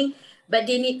solutioning, but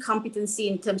they need competency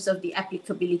in terms of the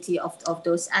applicability of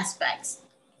those aspects.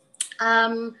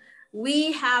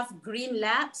 We have green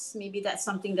labs. Maybe that's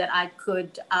something that I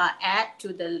could add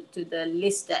to the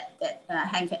list that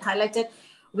Hank had highlighted.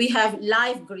 We have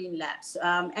live green labs.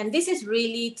 And this is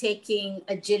really taking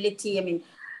agility. I mean,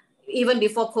 even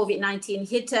before COVID-19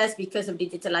 hit us, because of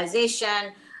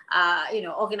digitalization, you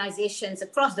know, organizations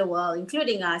across the world,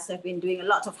 including us, have been doing a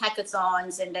lot of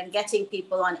hackathons and then getting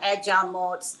people on agile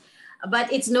modes.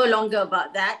 But it's no longer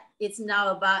about that. It's now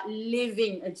about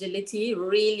living agility,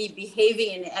 really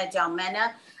behaving in an agile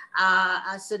manner.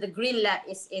 So the Green Lab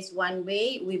is one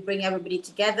way. We bring everybody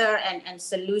together and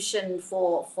solution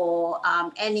for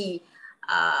any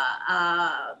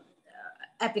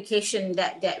application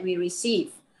that we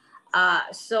receive.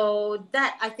 So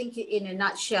that, I think, in a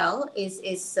nutshell,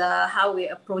 is how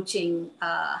we're approaching,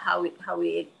 how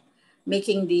we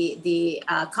making the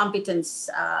competence,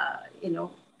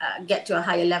 get to a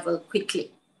higher level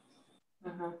quickly.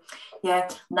 Mm-hmm. Yeah,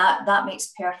 that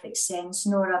makes perfect sense,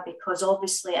 Nora, because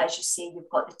obviously, as you say,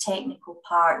 you've got the technical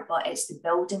part, but it's the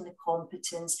building the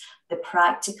competence, the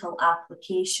practical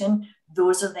application.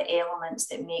 Those are the elements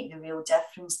that make the real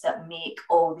difference, that make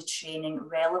all the training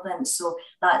relevant. So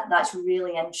that's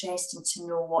really interesting to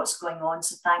know what's going on.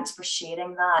 So thanks for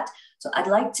sharing that. So I'd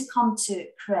like to come to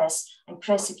Chris. And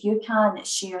Chris, if you can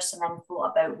share some info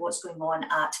about what's going on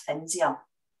at FINSIA.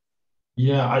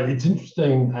 Yeah, it's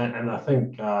interesting, and I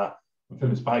think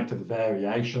Philip spoke to the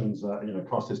variations,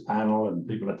 across this panel and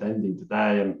people attending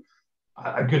today. And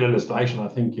a good illustration, I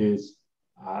think, is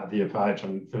the approach,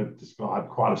 and Philip described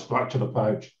quite a structured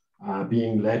approach,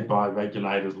 being led by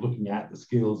regulators, looking at the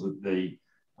skills that the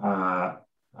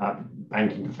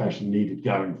banking profession needed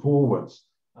going forwards.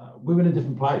 We're in a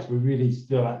different place. We're really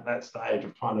still at that stage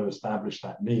of trying to establish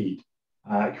that need,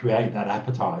 create that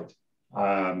appetite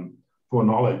for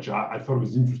knowledge. I thought it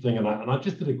was interesting, and I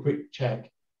just did a quick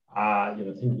check,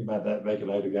 thinking about that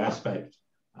regulatory aspect,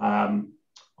 on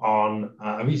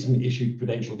a recently issued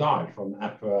prudential guide from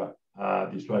APRA,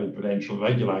 the Australian Prudential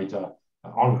Regulator,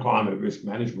 on climate risk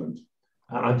management.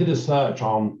 And I did a search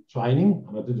on training,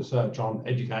 and I did a search on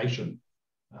education,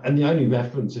 and the only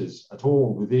references at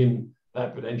all within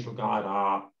that prudential guide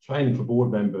are training for board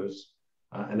members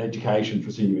and education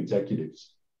for senior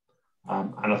executives.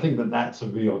 And I think that that's a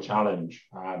real challenge.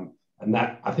 And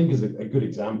that, I think, is a good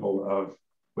example of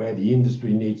where the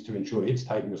industry needs to ensure it's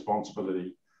taking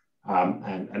responsibility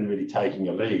and really taking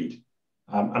a lead.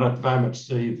 And I very much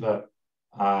see that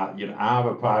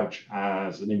our approach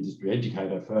as an industry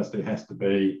educator, firstly, has to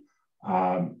be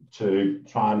to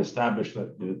try and establish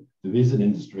that there is an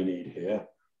industry need here,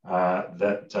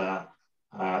 that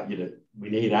we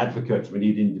need advocates, we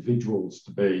need individuals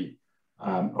to be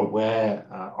aware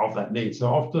of that need. So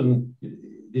often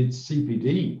it's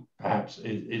CPD perhaps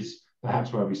is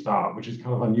perhaps where we start, which is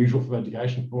kind of unusual for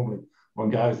education. Normally one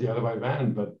goes the other way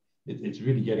around, but it's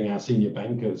really getting our senior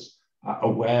bankers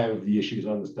aware of the issues,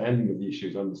 understanding of the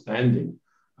issues, understanding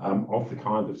of the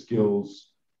kind of skills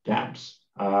gaps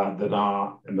that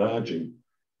are emerging.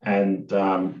 And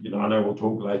I know we'll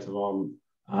talk later on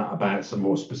about some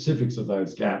more specifics of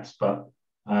those gaps, but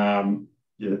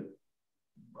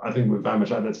I think we're very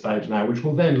much at that stage now, which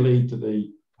will then lead to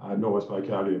the Nora spoke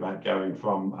earlier about going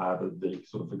from the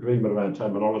sort of agreement around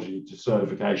terminology to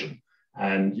certification,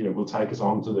 and will take us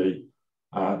on to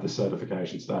the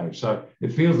certification stage. So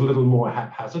it feels a little more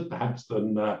haphazard, perhaps,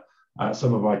 than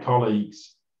some of my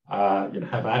colleagues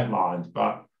have outlined,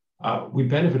 but we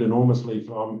benefit enormously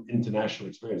from international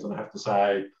experience. And I have to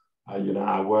say,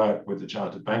 our work with the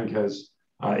Chartered Bankers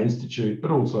Institute, but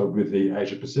also with the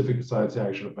Asia Pacific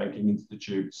Association of Banking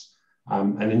Institutes,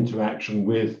 and interaction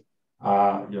with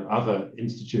other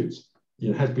institutes,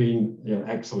 has been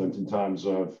excellent in terms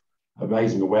of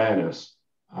raising awareness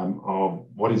of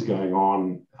what is going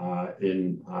on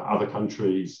in other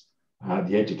countries,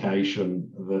 the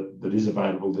education that is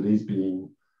available, that is being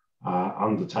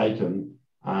undertaken,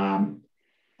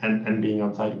 and being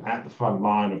undertaken at the front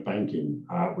line of banking,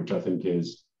 which I think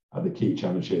is the key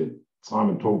challenge here.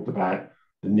 Simon talked about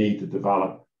the need to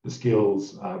develop the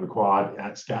skills required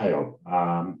at scale.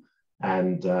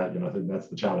 And I think that's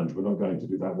the challenge. We're not going to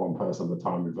do that one person at a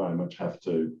time. We very much have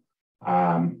to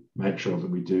make sure that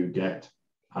we do get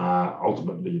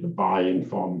ultimately the buy-in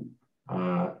from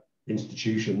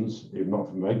institutions, if not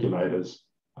from regulators,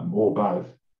 or both,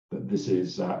 that this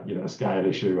is a scale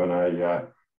issue, and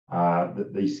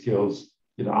that these skills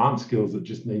aren't skills that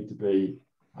just need to be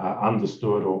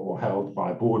understood or held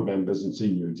by board members and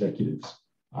senior executives.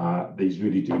 These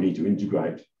really do need to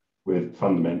integrate with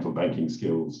fundamental banking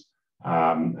skills.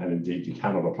 And indeed, you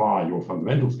cannot apply your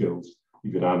fundamental skills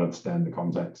if you don't understand the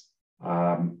context.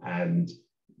 And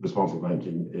responsible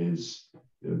banking is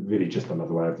really just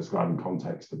another way of describing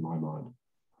context in my mind.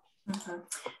 Mm-hmm.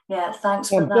 Yeah, thanks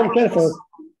for that.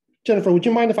 Jennifer, would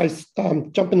you mind if I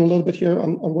jump in a little bit here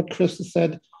on what Chris has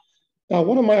said?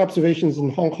 One of my observations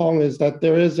in Hong Kong is that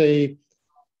there is a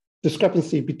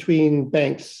discrepancy between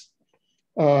banks.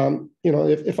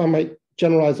 If I might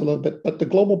generalize a little bit, but the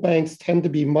global banks tend to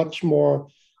be much more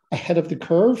ahead of the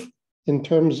curve in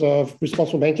terms of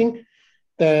responsible banking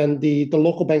than the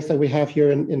local banks that we have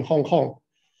here in Hong Kong.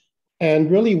 And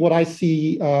really what I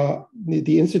see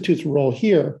the Institute's role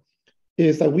here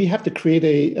is that we have to create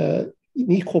an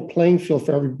equal playing field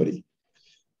for everybody.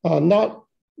 Not,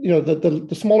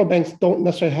 the smaller banks don't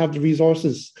necessarily have the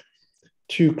resources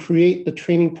to create the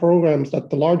training programs that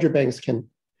the larger banks can.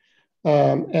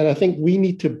 And I think we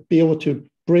need to be able to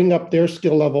bring up their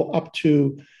skill level up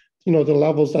to, the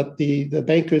levels that the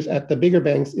bankers at the bigger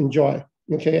banks enjoy,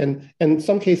 okay? And in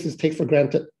some cases take for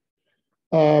granted.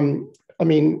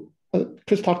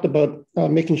 Chris talked about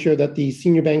making sure that the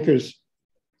senior bankers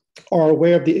are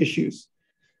aware of the issues.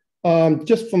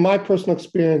 Just from my personal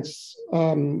experience,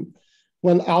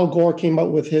 when Al Gore came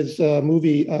out with his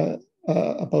movie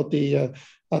about the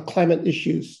climate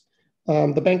issues,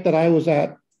 the bank that I was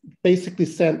at basically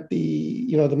sent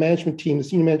the management team, the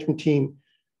senior management team,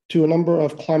 to a number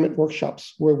of climate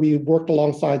workshops where we worked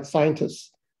alongside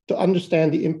scientists to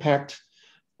understand the impact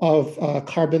of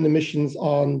carbon emissions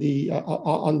on the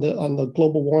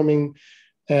global warming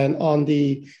and on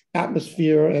the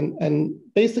atmosphere and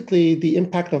basically the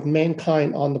impact of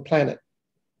mankind on the planet.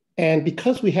 And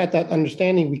because we had that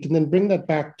understanding, we can then bring that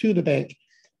back to the bank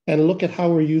and look at how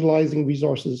we're utilizing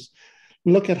resources,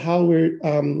 look at how we're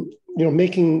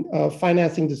making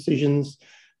financing decisions,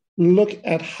 look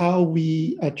at how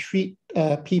we treat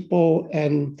people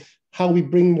and how we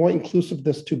bring more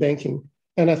inclusiveness to banking.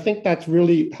 And I think that's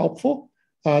really helpful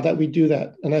that we do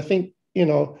that. And I think,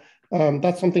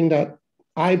 that's something that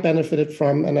I benefited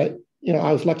from. And I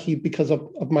was lucky because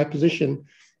of my position,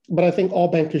 but I think all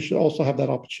bankers should also have that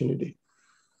opportunity.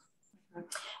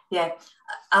 Yeah,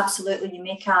 absolutely. You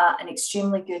make an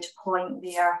extremely good point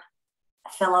there,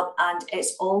 Philip, and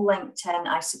it's all linked in,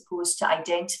 I suppose, to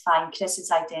identifying, Chris has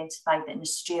identified that in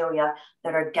Australia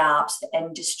there are gaps, the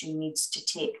industry needs to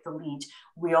take the lead.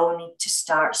 We all need to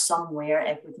start somewhere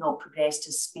if we've not progressed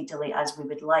as speedily as we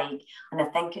would like. And I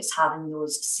think it's having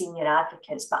those senior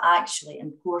advocates, but actually,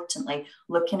 importantly,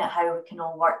 looking at how we can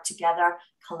all work together,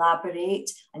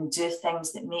 collaborate and do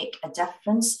things that make a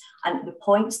difference. And the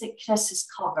points that Chris has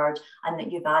covered and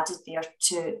that you've added there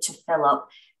to Philip,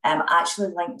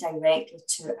 actually link directly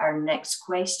to our next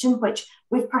question, which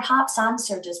we've perhaps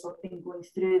answered as we've been going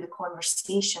through the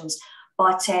conversations.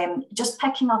 But just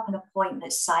picking up on a point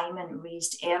that Simon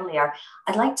raised earlier,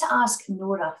 I'd like to ask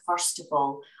Nora, first of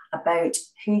all, about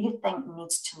who you think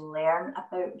needs to learn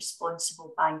about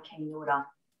responsible banking, Nora.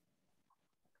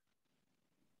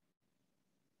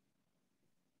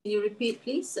 Can you repeat,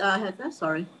 please, Heather?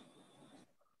 Sorry.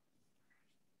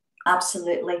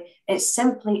 Absolutely. It's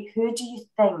simply, who do you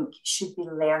think should be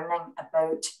learning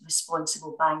about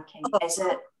responsible banking? Is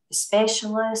it the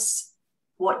specialists?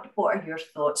 What are your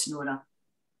thoughts, Nora?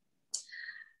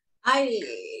 I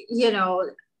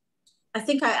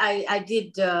think I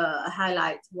did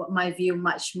highlight what my view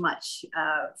much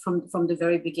from the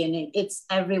very beginning. It's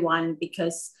everyone,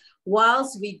 because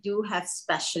whilst we do have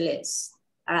specialists,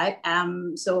 all right.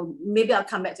 So maybe I'll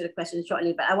come back to the question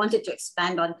shortly, but I wanted to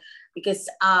expand on, because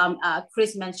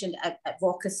Chris mentioned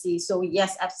advocacy. So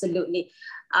yes, absolutely.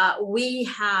 We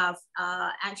have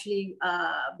actually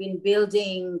been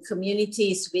building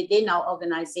communities within our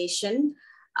organization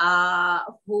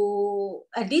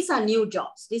these are new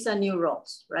jobs, these are new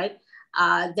roles, right?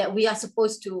 That we are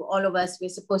supposed to, all of us, we're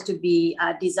supposed to be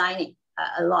designing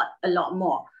a lot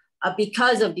more.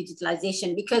 Because of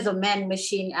digitalization, because of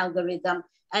man-machine algorithm,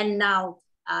 and now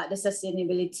the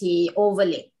sustainability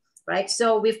overlay, right?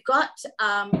 So we've got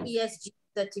ESG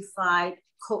certified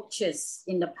coaches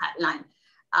in the pipeline.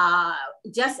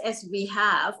 Just as we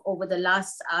have over the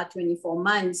last 24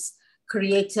 months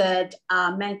created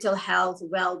mental health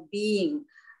well-being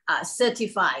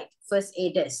certified first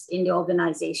aiders in the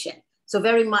organization. So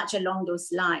very much along those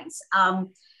lines.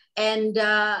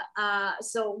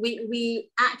 So we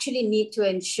actually need to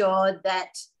ensure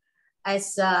that,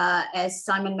 as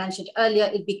Simon mentioned earlier,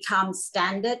 it becomes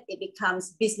standard, it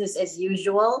becomes business as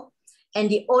usual. And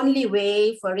the only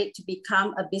way for it to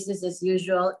become a business as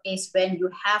usual is when you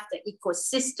have the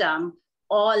ecosystem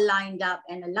all lined up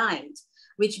and aligned.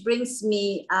 Which brings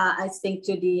me, I think,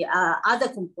 to the other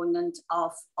component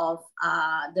of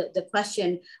the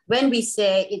question. When we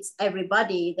say it's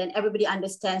everybody, then everybody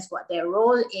understands what their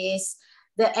role is.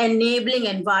 The enabling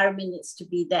environment needs to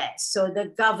be there. So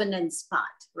the governance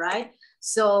part, right?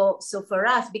 So for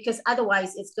us, because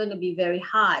otherwise it's going to be very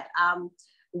hard.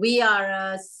 We are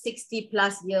a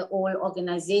 60-plus-year-old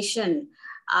organization.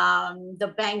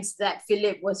 The banks that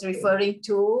Philip was referring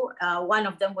to, one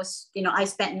of them was, I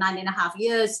spent 9.5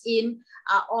 years in,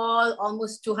 are all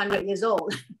almost 200 years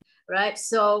old, right?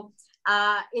 So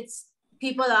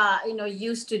people are,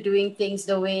 used to doing things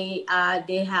the way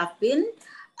they have been.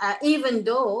 even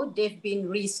though they've been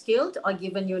reskilled or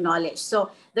given new knowledge.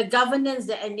 So the governance,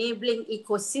 the enabling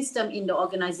ecosystem in the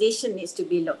organization needs to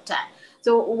be looked at.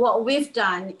 So what we've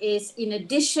done is, in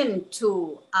addition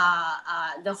to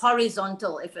the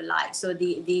horizontal, if you like, so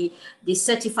the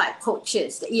certified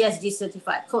coaches, the ESG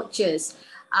certified coaches,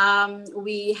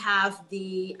 we have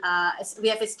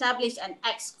established an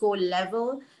EXCO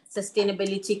level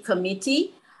sustainability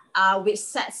committee, which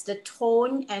sets the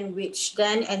tone and which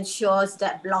then ensures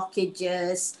that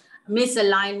blockages,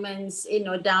 misalignments,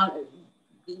 down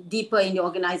deeper in the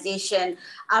organization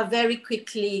are very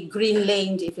quickly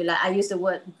green-laned, if you like. I use the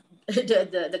word,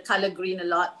 the color green a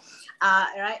lot,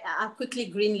 right? Are quickly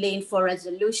green-laned for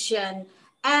resolution.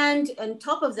 And on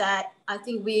top of that, I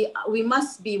think we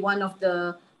must be one of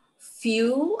the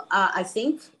few, I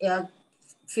think,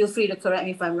 feel free to correct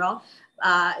me if I'm wrong,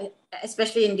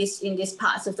 especially in these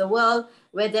parts of the world,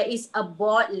 where there is a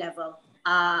board level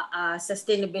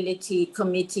sustainability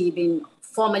committee being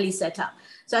formally set up.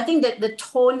 So I think that the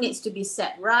tone needs to be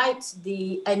set right.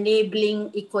 The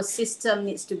enabling ecosystem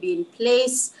needs to be in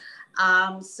place.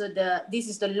 This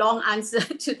is the long answer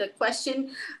to the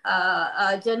question,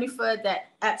 Jennifer,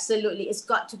 that absolutely it's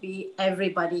got to be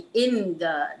everybody in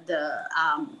the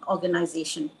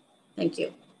organization. Thank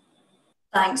you.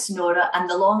 Thanks, Nora. And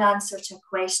the long answer to a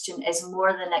question is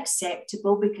more than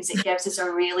acceptable, because it gives us a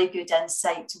really good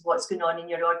insight to what's going on in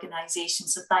your organisation.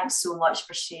 So thanks so much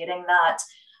for sharing that.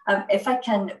 If I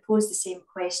can pose the same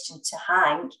question to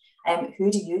Hank,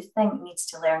 who do you think needs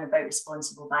to learn about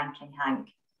responsible banking, Hank?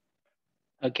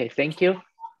 Okay, thank you.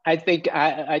 I think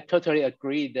I totally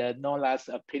agree with Nora's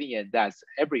opinion that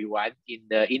everyone in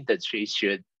the industry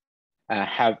should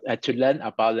have to learn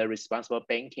about the responsible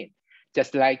banking.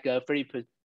 Just like Philip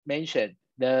mentioned,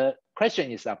 the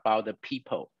question is about the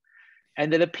people.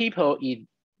 And the people in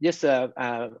this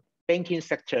banking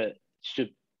sector should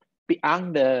be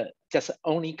just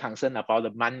only concerned about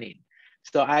the money.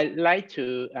 So I like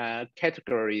to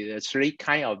categorize the three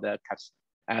kinds of the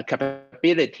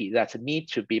capability that need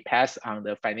to be passed on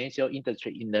the financial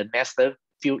industry in the next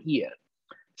few years.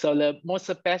 So the most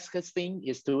basic thing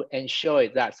is to ensure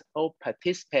that all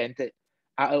participants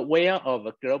are aware of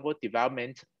a global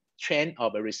development trend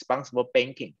of a responsible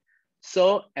banking,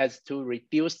 so as to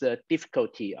reduce the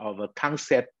difficulty of a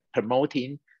concept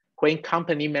promoting when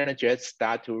company managers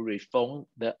start to reform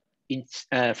the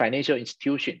financial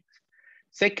institution.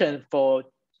 Second, for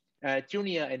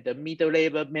junior and the middle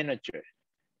level manager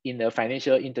in the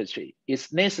financial industry,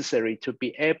 it's necessary to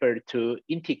be able to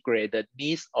integrate the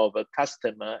needs of a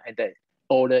customer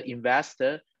or the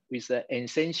investor with the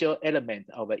essential element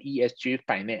of ESG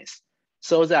finance,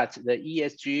 so that the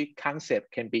ESG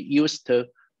concept can be used to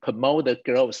promote the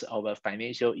growth of a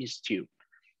financial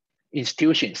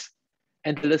institutions.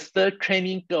 And the third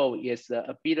training goal is the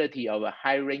ability of a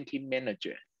high-ranking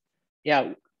manager.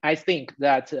 Yeah, I think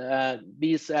that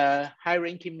these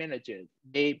high-ranking managers,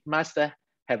 they must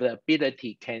have the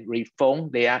ability can reform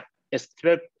their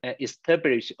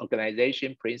established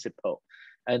organization principle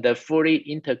and fully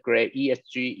integrate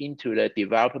ESG into the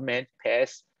development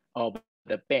path of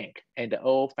the bank and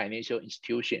all financial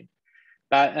institutions.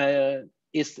 But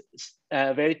it's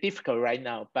very difficult right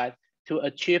now. But to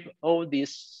achieve all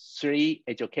these three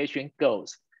education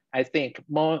goals, I think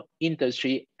more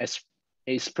industry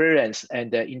experience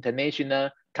and the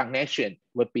international connection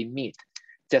would be needed.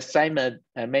 Just Simon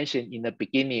mentioned in the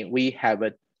beginning, we have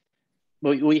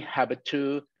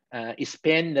to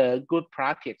expand the good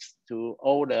practice to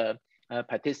all the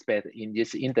participants in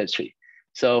this industry.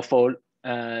 So for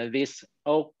this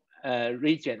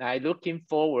region, I'm looking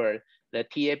forward the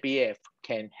TABF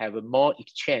can have more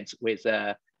exchange with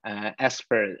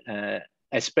experts,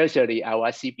 especially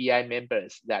our CBI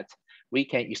members, that we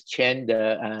can exchange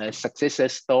the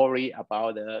success story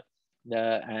about the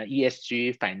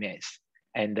ESG finance,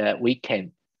 and we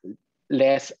can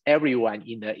let everyone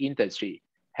in the industry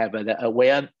have the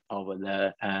awareness of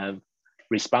the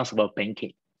responsible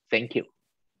banking. Thank you.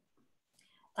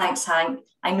 Thanks, Hank.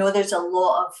 I know there's a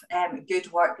lot of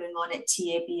good work going on at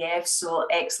TABF, so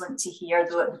excellent to hear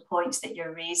the points that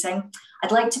you're raising.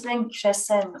 I'd like to bring Chris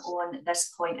in on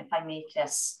this point, if I may,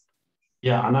 Chris.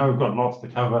 Yeah, I know we've got lots to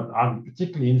cover. I'm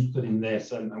particularly interested in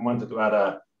this and wanted to add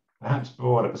a perhaps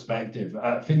broader perspective.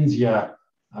 FINSIA,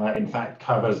 in fact,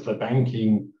 covers the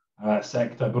banking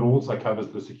sector, but also covers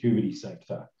the security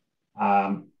sector.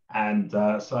 So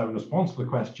in response to the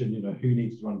question, who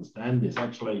needs to understand this?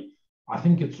 Actually, I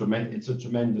think it's a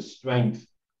tremendous strength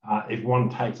if one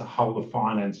takes a whole of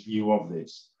finance view of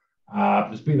this.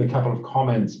 There's been a couple of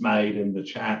comments made in the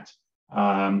chat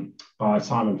by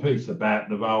Simon Peace about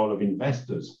the role of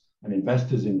investors and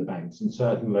investors in the banks. And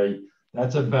certainly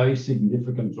that's a very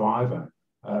significant driver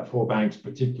for banks,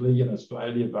 particularly in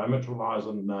Australia, very much relies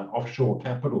on offshore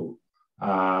capital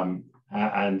and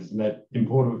net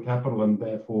import of capital. And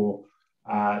therefore,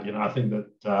 I think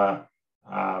that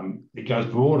it goes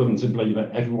broader than simply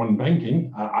everyone in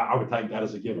banking. I would take that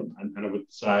as a given. And I would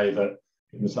say that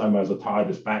in the same way as I tie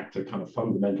this back to kind of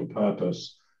fundamental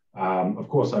purpose, of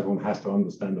course, everyone has to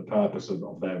understand the purpose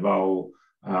of their role.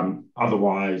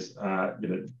 Otherwise,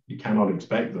 you cannot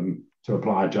expect them to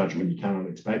apply judgment. You cannot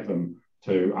expect them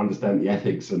to understand the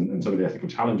ethics and some of the ethical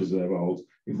challenges of their roles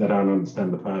if they don't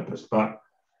understand the purpose. But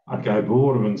I'd go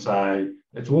broader and say,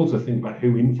 let's also think about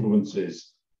who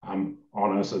influences on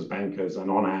us as bankers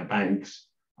and on our banks,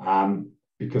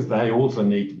 because they also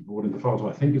need to be brought into the fold. So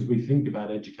I think as we think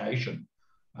about education,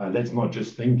 let's not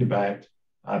just think about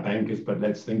bankers, but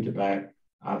let's think about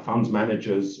funds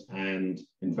managers and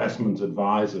investment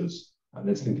advisors.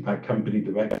 Let's think about company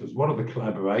directors. What are the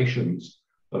collaborations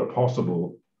that are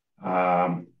possible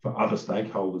for other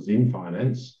stakeholders in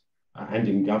finance and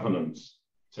in governance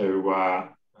to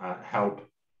help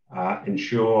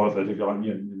ensure that if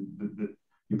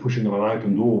you're pushing on an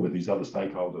open door with these other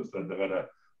stakeholders, that they're at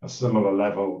a similar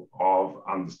level of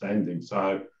understanding.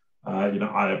 So, I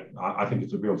think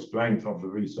it's a real strength of the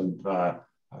recent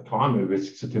climate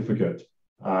risk certificate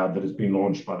that has been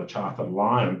launched by the Chartered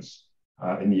Alliance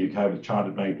in the UK with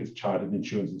Chartered Bankers, Chartered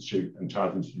Insurance Institute and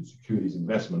Chartered Institute Securities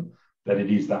Investment, that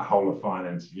it is that whole of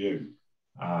finance view.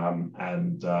 I would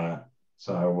kind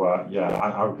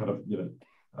of,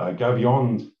 go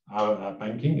beyond our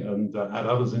banking and add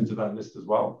others into that list as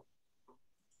well.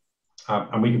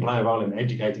 And we can play a role in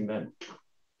educating them.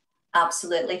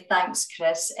 Absolutely. Thanks,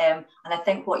 Chris. And I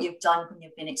think what you've done when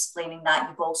you've been explaining that,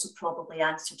 you've also probably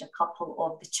answered a couple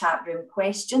of the chat room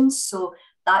questions. So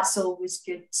that's always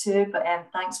good too. But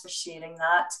thanks for sharing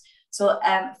that. So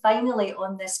finally,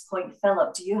 on this point,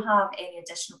 Philip, do you have any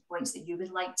additional points that you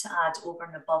would like to add over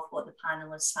and above what the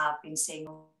panelists have been saying?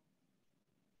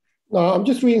 No, I'm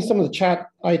just reading some of the chat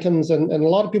items, and a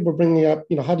lot of people are bringing up,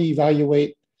 how do you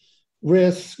evaluate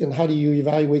risk and how do you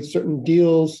evaluate certain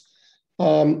deals?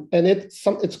 And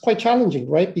it's quite challenging,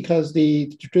 right? Because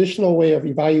the traditional way of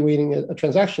evaluating a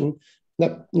transaction,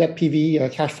 net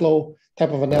PV, cash flow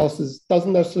type of analysis,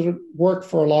 doesn't necessarily work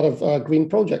for a lot of green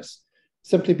projects,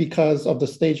 simply because of the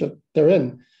stage that they're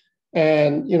in.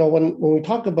 And when we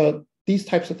talk about these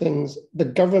types of things, the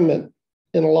government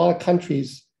in a lot of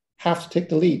countries have to take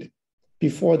the lead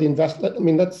before the investment. I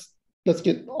mean, let's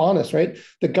get honest, right?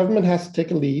 The government has to take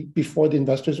a lead before the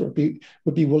investors would be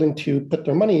willing to put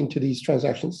their money into these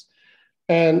transactions.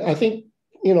 And I think,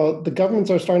 the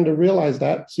governments are starting to realize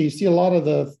that. So you see a lot of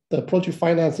the project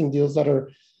financing deals that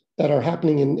are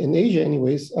happening in Asia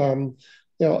anyways. A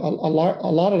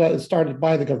lot of that is started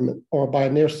by the government or by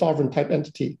a near sovereign type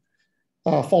entity,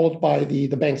 followed by the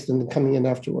banks then coming in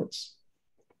afterwards.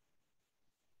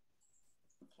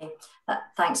 Okay,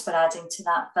 thanks for adding to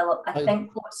that, Philip. I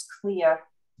think what's clear.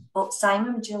 Oh,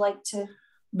 Simon, would you like to?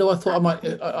 No, I thought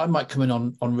I might come in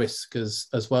on risk as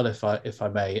well, if I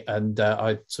may. And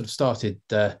I sort of started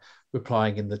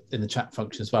replying in the chat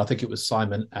function as well. I think it was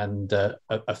Simon and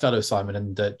a fellow Simon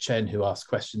and Chen who asked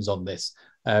questions on this.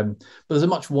 But there's a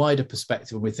much wider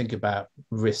perspective when we think about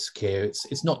risk here.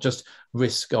 It's not just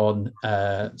risk on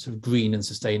sort of green and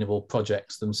sustainable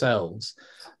projects themselves.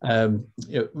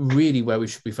 Really where we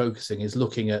should be focusing is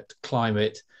looking at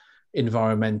climate,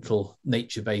 environmental,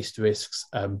 nature-based risks,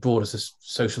 broader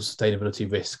social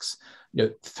sustainability risks,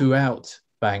 throughout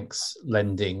banks'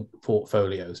 lending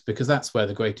portfolios, because that's where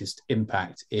the greatest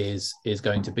impact is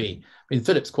going to be. I mean,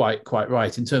 Philip's quite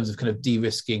right in terms of kind of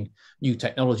de-risking new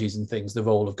technologies and things. The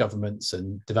role of governments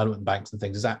and development banks and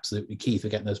things is absolutely key for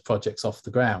getting those projects off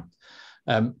the ground.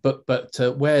 But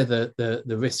where the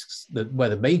risks, where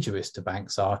the major risks to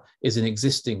banks are, is in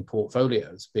existing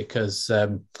portfolios, because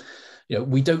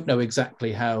we don't know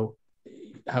exactly how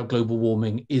global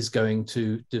warming is going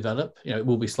to develop. It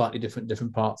will be slightly different in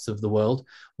different parts of the world.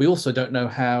 We also don't know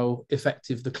how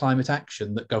effective the climate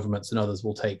action that governments and others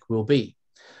will take will be.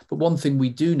 But one thing we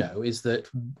do know is that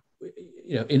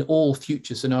in all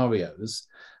future scenarios,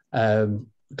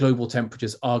 global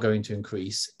temperatures are going to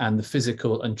increase, and the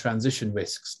physical and transition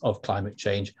risks of climate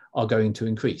change are going to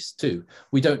increase too.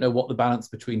 We don't know what the balance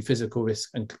between physical risk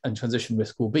and transition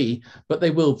risk will be, but they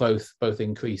will both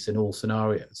increase in all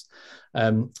scenarios.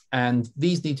 And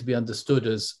these need to be understood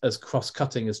as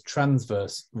cross-cutting, as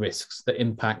transverse risks that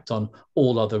impact on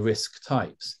all other risk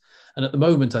types. And at the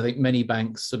moment, I think many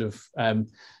banks sort of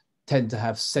tend to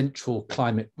have central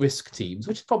climate risk teams,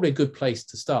 which is probably a good place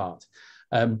to start.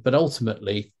 But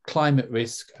ultimately, climate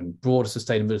risk and broader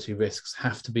sustainability risks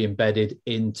have to be embedded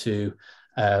into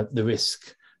the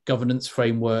risk governance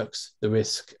frameworks, the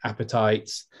risk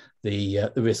appetites, the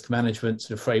risk management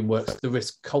sort of frameworks, the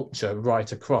risk culture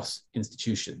right across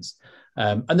institutions.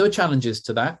 And there are challenges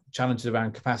to that, challenges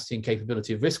around capacity and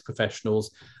capability of risk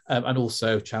professionals, and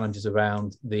also challenges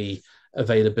around the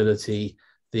availability,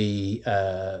 the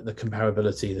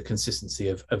comparability, the consistency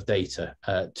of data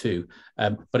too.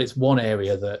 But it's one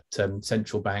area that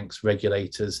central banks,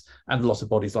 regulators, and a lot of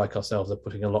bodies like ourselves are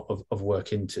putting a lot of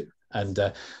work into. And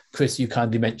Chris, you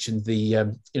kindly mentioned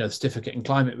the the certificate in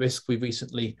climate risk we've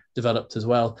recently developed as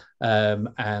well. Yeah,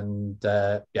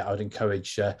 I would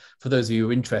encourage for those of you who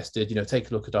are interested,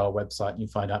 take a look at our website and you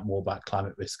find out more about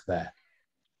climate risk there.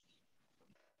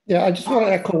 Yeah, I just want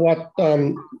to echo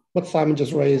what Simon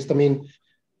just raised. I mean,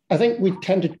 I think we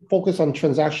tend to focus on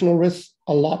transactional risks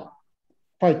a lot,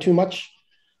 probably too much,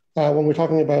 when we're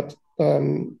talking about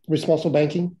responsible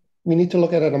banking. We need to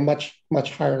look at it at a much,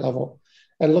 much higher level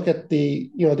and look at the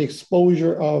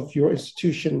exposure of your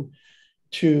institution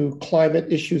to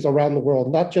climate issues around the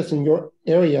world, not just in your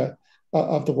area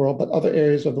of the world, but other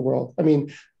areas of the world. I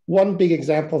mean, one big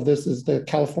example of this is the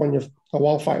California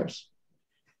wildfires.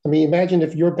 I mean, imagine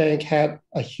if your bank had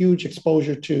a huge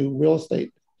exposure to real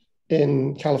estate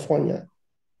in California,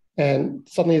 and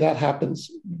suddenly that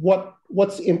happens.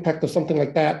 What's the impact of something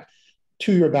like that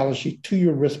to your balance sheet, to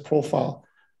your risk profile,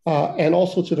 and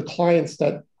also to the clients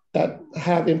that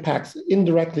have impacts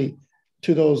indirectly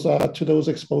to those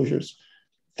exposures?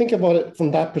 Think about it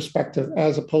from that perspective,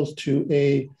 as opposed to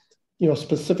a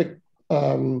specific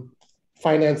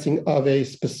financing of a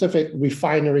specific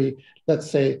refinery,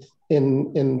 let's say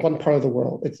in one part of the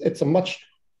world. It's a much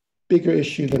bigger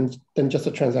issue than just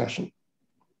a transaction.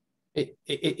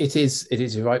 It is,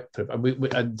 you're right.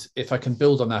 And if I can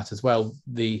build on that as well,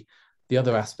 the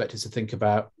other aspect is to think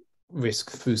about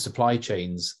risk through supply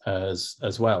chains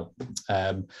as well.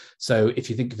 So if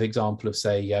you think of the example of,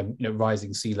 say,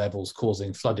 rising sea levels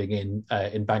causing flooding in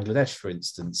Bangladesh, for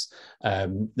instance,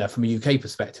 now from a UK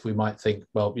perspective, we might think,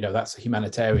 well, that's a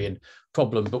humanitarian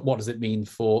problem, but what does it mean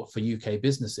for UK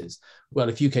businesses? Well,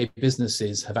 if UK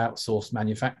businesses have outsourced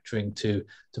manufacturing to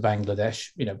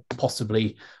Bangladesh,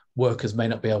 possibly workers may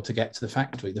not be able to get to the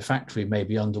factory. The factory may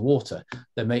be underwater.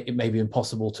 It may be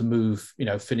impossible to move,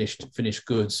 finished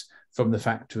goods from the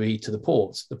factory to the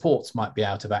ports. The ports might be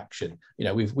out of action.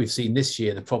 We've seen this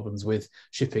year the problems with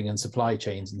shipping and supply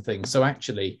chains and things. So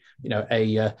actually,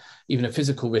 even a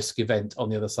physical risk event on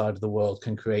the other side of the world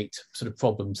can create sort of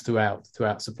problems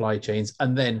throughout supply chains.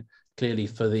 And then clearly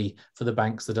for the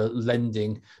banks that are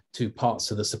lending to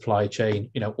parts of the supply chain,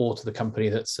 or to the company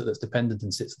that's dependent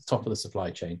and sits at the top of the supply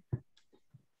chain.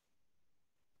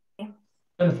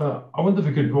 Jennifer, I wonder if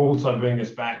we could also bring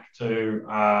us back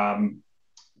to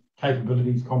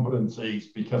capabilities,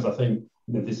 competencies, because I think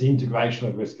this integration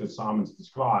of risk, as Simon's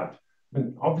described,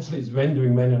 and obviously it's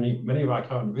rendering many of our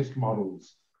current risk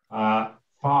models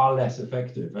far less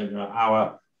effective.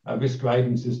 Our risk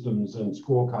rating systems and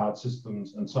scorecard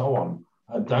systems and so on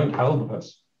don't help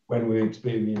us when we're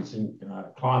experiencing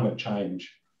climate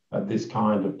change at this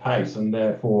kind of pace, and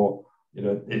therefore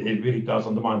it really does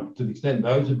undermine, to the extent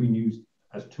those have been used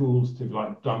as tools to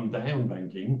dumb down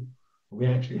banking. We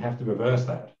actually have to reverse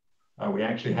that. We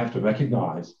actually have to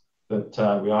recognize that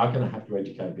we are going to have to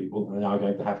educate people and we are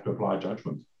going to have to apply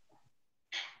judgment.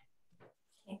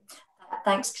 Okay.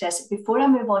 Thanks, Chris. Before I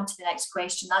move on to the next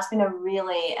question, that's been a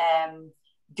really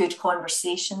good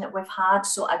conversation that we've had.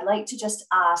 So I'd like to just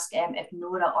ask if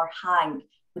Nora or Hank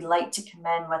would like to come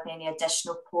in with any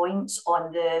additional points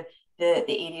on the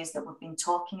areas that we've been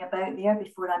talking about there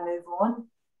before I move on.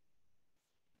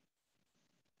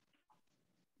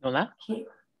 Nora? Okay.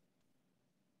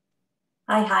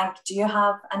 Hi, Hank. Do you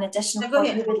have an additional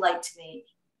point you would like to make?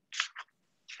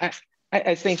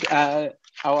 I think our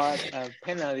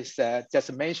panelists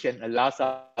just mentioned a lot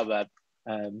of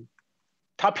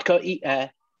topical,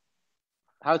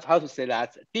 how to say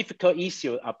that, difficult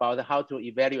issue about how to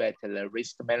evaluate the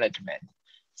risk management.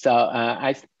 So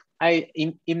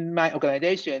in my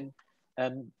organization,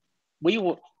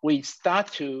 we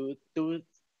start to do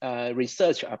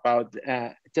research about,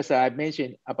 just I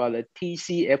mentioned, about the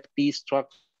TCFD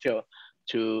structure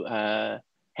to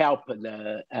help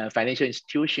the financial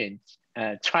institutions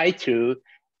try to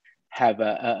have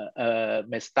a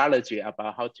methodology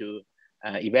about how to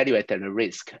evaluate the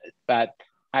risk. But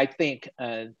I think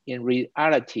in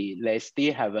reality, they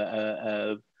still have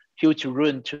a huge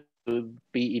room to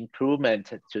be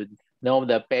improvement, to know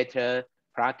the better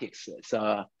practice.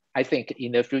 So I think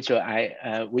in the future,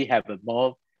 we have a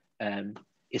more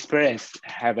experience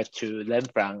have to learn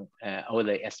from all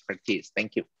the expertise.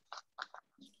 Thank you.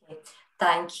 Okay.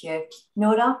 Thank you.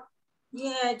 Nora?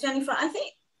 Yeah, Jennifer, I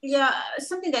think,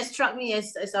 something that struck me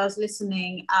as I was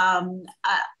listening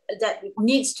that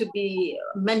needs to be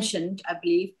mentioned, I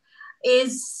believe,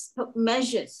 is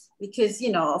measures. Because,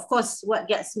 of course, what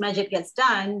gets measured gets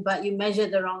done, but you measure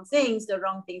the wrong things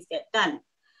get done.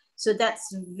 So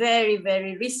that's very,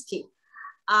 very risky.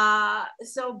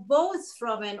 So both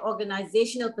from an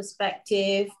organizational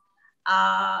perspective,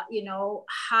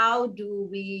 how do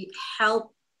we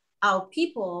help our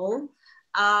people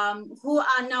who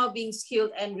are now being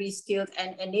skilled and reskilled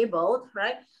and enabled,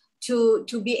 right, to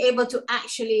be able to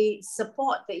actually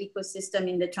support the ecosystem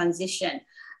in the transition.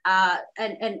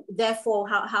 And therefore,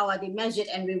 how are they measured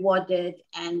and rewarded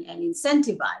and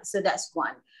incentivized? So that's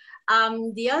one.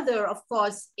 The other, of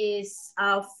course, is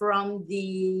from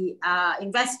the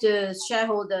investors,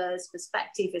 shareholders'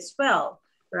 perspective as well,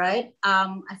 right?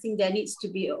 I think there needs to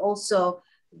be also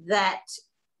that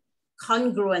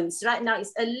congruence. Right now,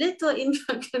 it's a little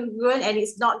incongruent, and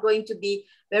it's not going to be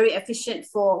very efficient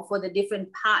for the different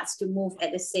parts to move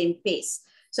at the same pace.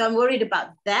 So I'm worried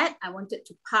about that. I wanted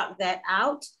to park that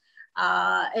out.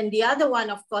 And the other one,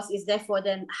 of course, is therefore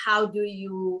then how do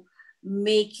you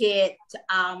make it,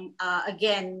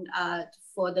 again,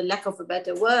 for the lack of a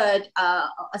better word,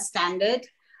 a standard.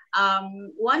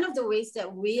 One of the ways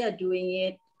that we are doing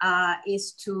it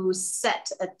is to set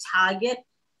a target.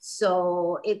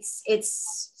 So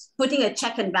it's putting a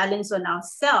check and balance on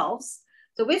ourselves.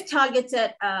 So we've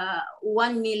targeted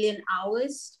 1 million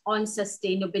hours on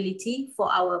sustainability for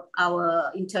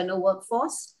our internal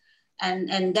workforce.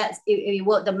 And that's, if you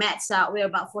work the maths out, we're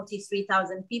about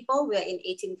 43,000 people. We're in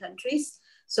 18 countries.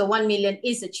 So 1 million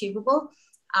is achievable.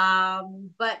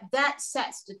 But that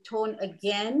sets the tone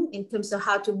again in terms of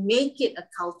how to make it a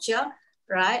culture,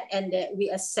 right? And we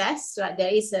assess, right?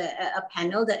 There is a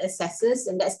panel that assesses,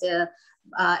 and that's the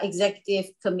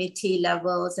executive committee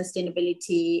level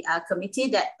sustainability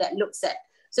committee that looks at.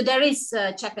 So there is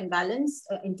a check and balance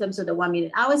in terms of the 1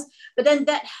 million hours, but then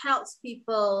that helps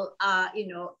people,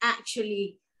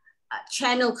 actually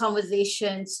channel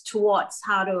conversations towards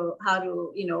how to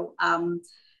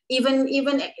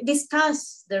even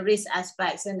discuss the risk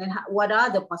aspects, and then what are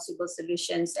the possible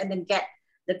solutions, and then get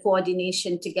the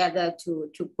coordination together to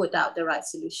put out the right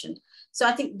solution. So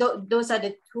I think those are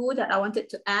the two that I wanted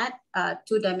to add,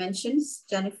 2 dimensions.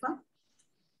 Jennifer?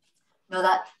 No,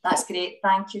 that's great.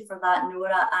 Thank you for that,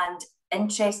 Nora. And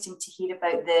interesting to hear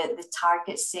about the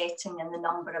target setting and the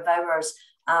number of hours.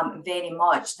 Very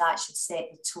much that should set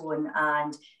the tone.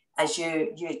 And as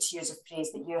you to use a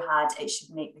phrase that you had, it should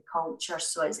make the culture.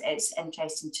 So it's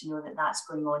interesting to know that that's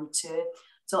going on too.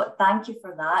 So thank you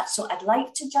for that. So I'd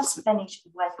like to just finish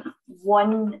with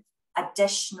one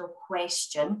additional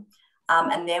question.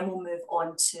 And then we'll move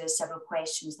on to several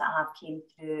questions that have came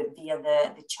through via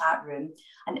the chat room.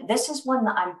 And this is one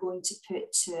that I'm going to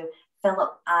put to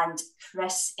Philip and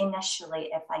Chris initially,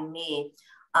 if I may.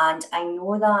 And I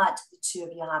know that the two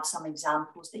of you have some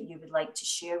examples that you would like to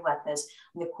share with us.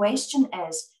 And the question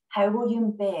is, how will you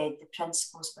embed the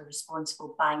principles for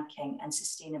responsible banking and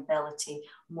sustainability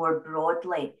more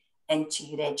broadly into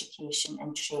your education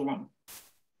and training?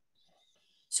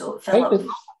 So Philip.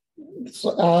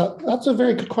 That's a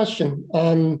very good question.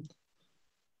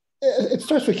 It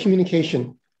starts with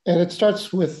communication, and it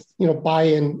starts with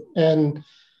buy-in. And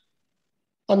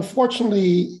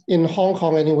unfortunately, in Hong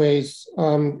Kong, anyways,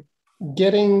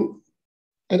 getting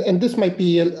and this might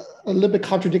be a little bit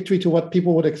contradictory to what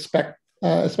people would expect,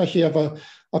 especially of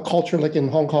a culture like in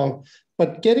Hong Kong,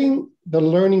 but getting the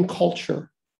learning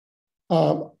culture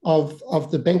of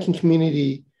the banking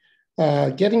community,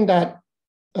 getting that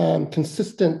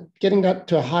consistent, getting that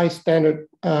to a high standard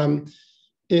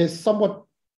is somewhat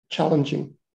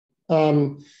challenging.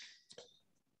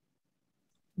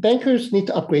 Bankers need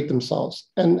to upgrade themselves,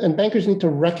 and bankers need to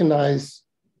recognize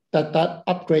that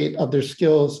upgrade of their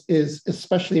skills is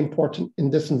especially important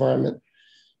in this environment.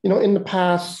 In the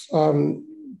past,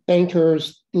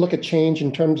 bankers look at change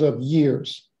in terms of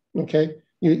years, okay?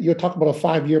 You're talking about a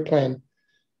 5-year plan.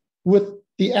 With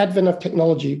the advent of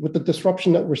technology, with the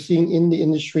disruption that we're seeing in the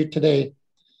industry today,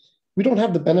 we don't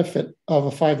have the benefit of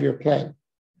a 5-year plan.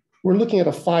 We're looking at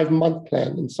a 5-month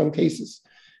plan in some cases.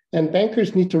 And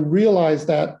bankers need to realize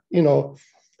that,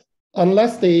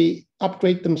 unless they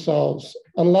upgrade themselves,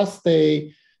 unless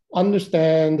they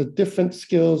understand the different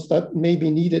skills that may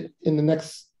be needed in the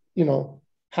next,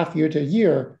 half year to a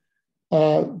year,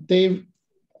 they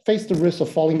face the risk of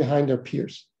falling behind their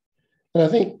peers. And I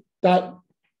think that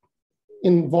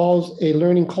involves a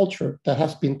learning culture that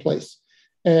has to be in place.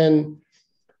 And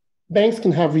banks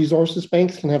can have resources,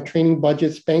 banks can have training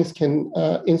budgets, banks can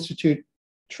institute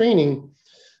training,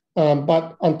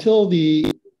 but until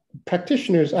the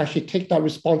practitioners actually take that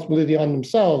responsibility on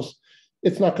themselves,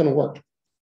 it's not going to work.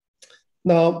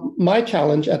 Now, my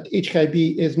challenge at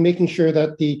HKIB is making sure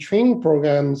that the training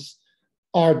programs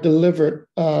are delivered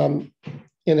in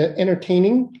an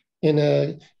entertaining, in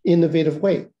an innovative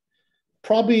way.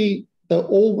 Probably the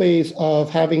old ways of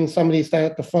having somebody stand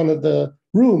at the front of the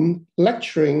room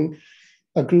lecturing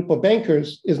a group of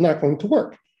bankers is not going to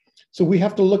work. So we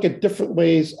have to look at different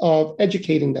ways of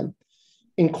educating them,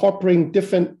 incorporating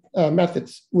different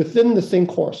methods within the same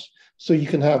course. So you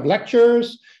can have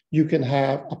lectures, you can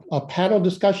have a panel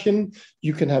discussion,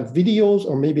 you can have videos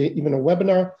or maybe even a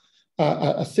webinar,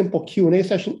 a simple Q&A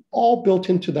session, all built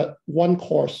into that one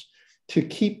course to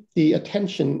keep the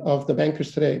attention of the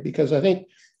bankers today, because I think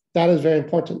that is very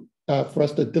important for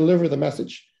us to deliver the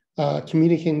message,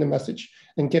 communicating the message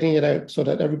and getting it out so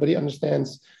that everybody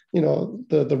understands, you know,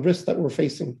 the risks that we're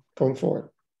facing going forward.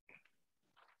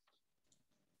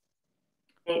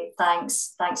 Great,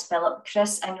 thanks, Philip.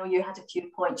 Chris, I know you had a few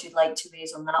points you'd like to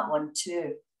raise on that one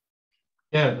too.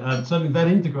 Yeah, certainly that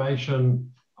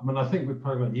integration, I mean, I think we're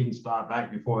probably going to even start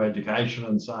back before education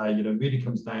and say, you know, it really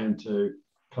comes down to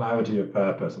clarity of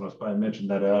purpose. And I suppose I mentioned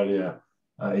that earlier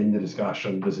in the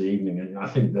discussion this evening. And I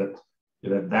think that, you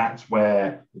know, that's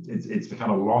where it's the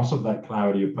kind of loss of that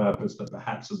clarity of purpose that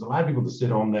perhaps has allowed people to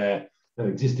sit on their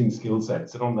existing skill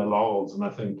sets, sit on their laurels. And I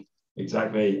think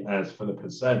exactly as Philip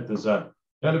has said, there's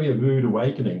going to be a rude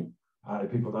awakening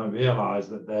if people don't realize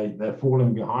that they're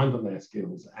falling behind on their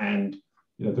skills. And,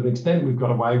 you know, to an extent we've got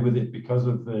away with it because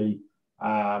of the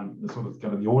sort of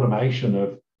kind of the automation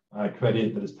of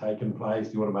credit that has taken place,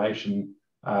 the automation,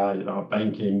 you know, of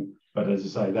banking. But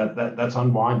as I say, that's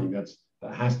unwinding.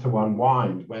 That has to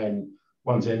unwind when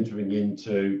one's entering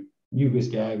into new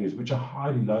risk areas, which are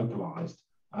highly localized,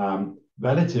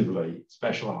 relatively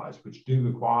specialized, which do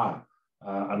require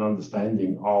an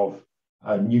understanding of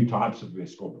new types of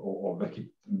risk or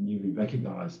newly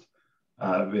recognized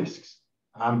risks.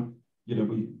 You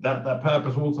know, that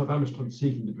purpose also very much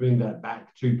seeking to bring that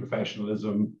back to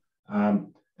professionalism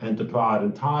and to pride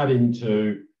and tie it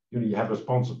into, you know, you have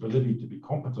responsibility to be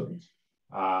competent.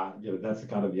 You know, that's the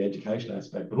kind of the education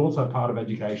aspect, but also part of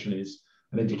education is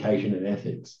an education in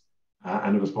ethics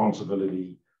and a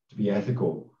responsibility to be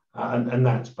ethical. And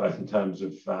that's both in terms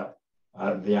of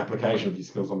the application of these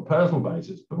skills on a personal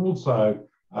basis, but also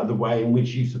the way in which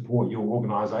you support your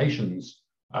organization's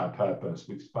purpose.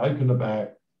 We've spoken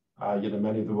about, you know,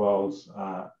 many of the world's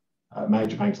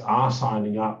major banks are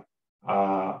signing up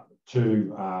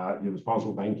to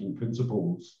responsible banking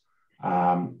principles.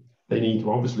 They need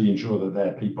to obviously ensure that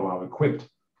their people are equipped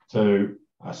to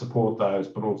support those,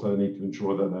 but also they need to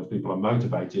ensure that those people are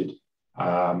motivated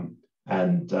and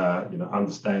you know,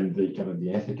 understand the kind of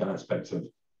the ethical aspects of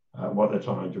what they're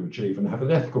trying to achieve and have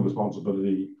an ethical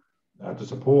responsibility to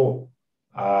support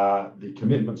the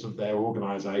commitments of their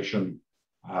organization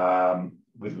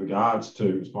with regards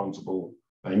to responsible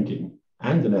banking,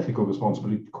 and an ethical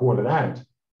responsibility to call it out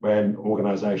when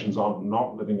organizations are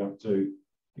not living up to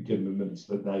the commitments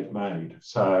that they've made.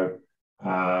 So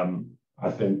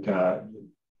I think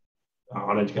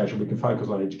on education, we can focus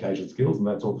on education skills, and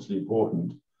that's obviously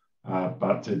important,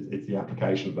 but it's the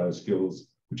application of those skills,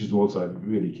 which is also a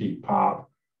really key part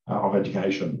of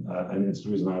education. And it's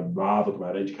the reason I'd rather talk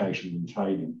about education than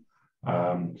training.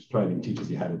 Training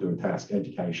teaches you how to do a task.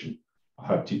 Education, I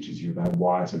hope, teaches you about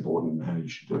why it's important and how you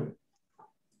should do it.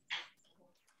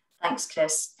 Thanks,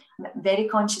 Chris. I'm very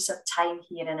conscious of time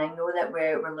here, and I know that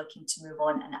we're looking to move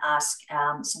on and ask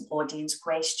some audience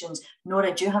questions.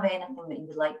 Nora, do you have anything that you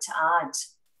would like to add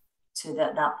to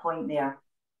that point there?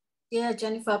 Yeah,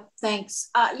 Jennifer, thanks.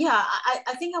 Yeah,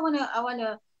 I think I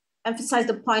wanna emphasize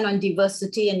the point on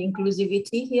diversity and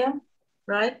inclusivity here,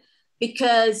 right?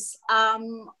 Because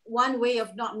one way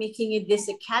of not making it this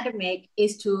academic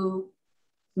is to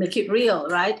make it real,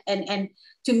 right? And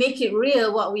to make it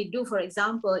real, what we do, for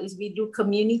example, is we do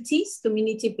community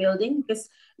building, because,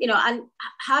 you know, and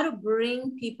how to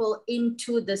bring people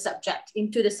into the subject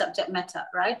matter,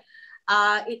 right?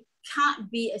 It can't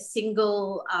be a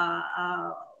single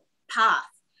path.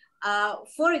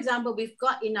 For example, we've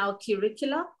got in our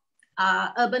curricula,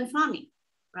 urban farming,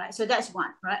 right? So that's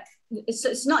one, right?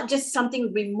 It's not just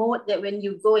something remote that when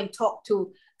you go and talk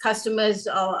to customers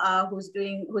or who's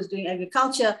doing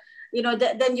agriculture, you know,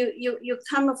 then you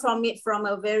come from it from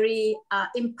a very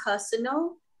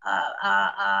impersonal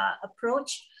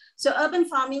approach. So urban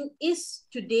farming is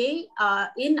today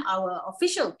in our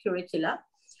official curricula,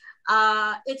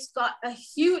 It's got a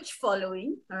huge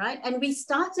following, all right? And we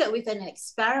started with an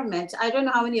experiment. I don't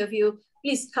know how many of you,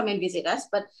 please come and visit us,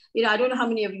 but I don't know how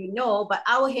many of you know, but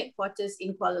our headquarters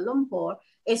in Kuala Lumpur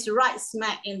is right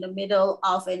smack in the middle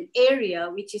of an area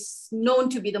which is known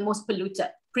to be the most polluted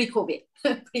pre-COVID,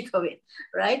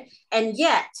 right? And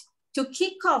yet, to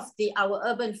kick off our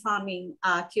urban farming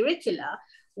curricula,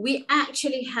 we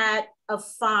actually had a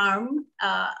farm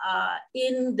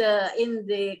in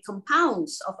the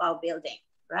compounds of our building,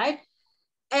 right?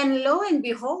 And lo and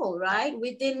behold, right,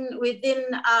 within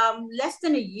less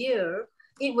than a year,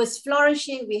 it was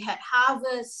flourishing. We had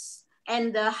harvests,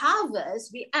 and the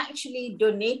harvest we actually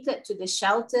donated to the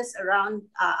shelters around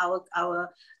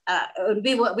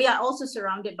we are also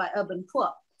surrounded by urban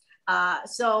poor.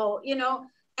 So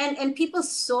and people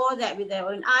saw that with their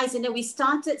own eyes, and then we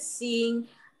started seeing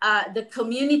the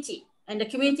community, and the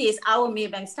community is our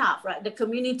Maybank staff, right? The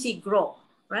community grow,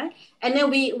 right? And then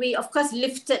we of course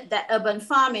lifted that urban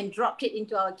farm and dropped it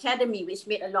into our academy, which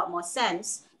made a lot more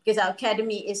sense because our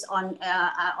academy is on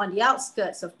the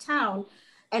outskirts of town,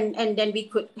 and then we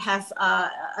could have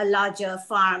a larger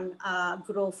farm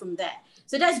grow from there.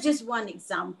 So that's just one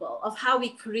example of how we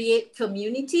create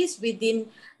communities within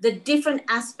the different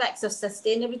aspects of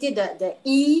sustainability, the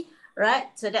E, right?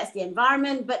 So that's the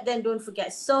environment, but then don't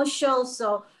forget social.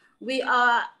 So we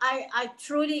are, I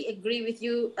truly agree with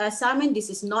you, Simon. This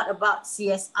is not about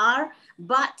CSR,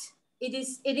 but it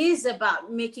is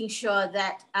about making sure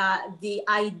that the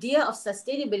idea of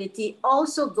sustainability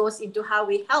also goes into how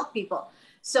we help people.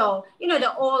 So,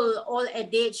 the old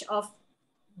adage of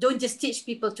don't just teach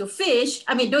people to fish.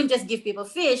 I mean, don't just give people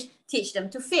fish, teach them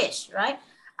to fish, right?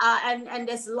 And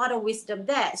there's a lot of wisdom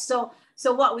there. So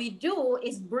what we do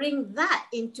is bring that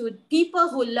into people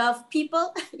who love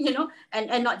people,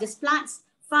 and not just plants.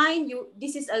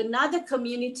 This is another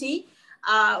community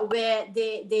where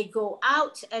they go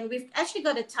out, and we've actually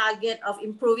got a target of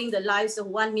improving the lives of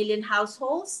 1 million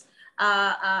households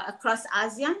across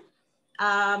ASEAN.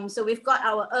 So we've got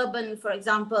our urban, for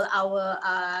example, our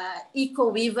eco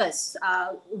weavers,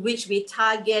 which we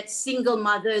target single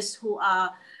mothers who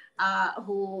are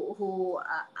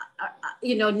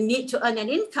need to earn an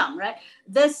income, right?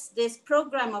 This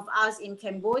program of ours in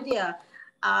Cambodia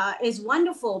is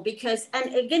wonderful because,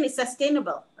 and again, it's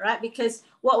sustainable, right? Because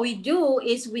what we do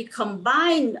is we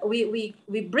combine, we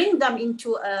bring them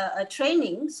into a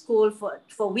training school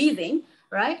for weaving,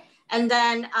 right? And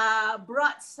then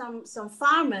brought some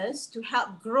farmers to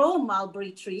help grow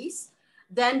mulberry trees.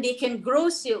 Then they can grow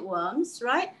silkworms,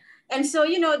 right? And so,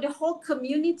 the whole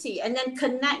community, and then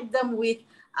connect them with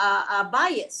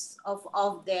buyers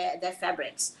of their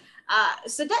fabrics.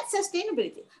 So that's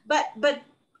sustainability. But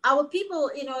our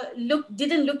people,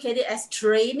 didn't look at it as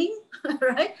training,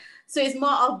 right? So it's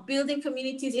more of building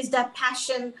communities, it's that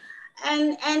passion,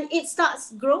 and it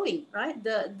starts growing, right?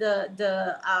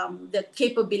 The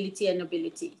capability and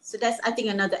ability. So that's, I think,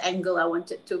 another angle I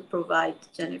wanted to provide,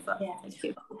 Jennifer. Yeah. Thank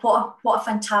you. What a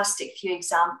fantastic few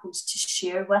examples to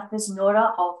share with us,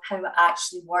 Nora, of how it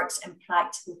actually works in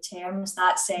practical terms.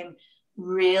 That's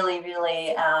really,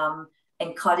 really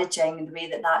encouraging the way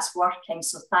that that's working.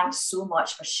 So thanks so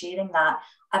much for sharing that.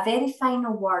 A very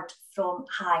final word from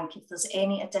Hank, if there's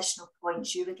any additional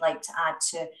points you would like to add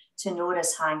to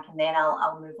Nora's, Hank, and then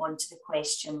I'll move on to the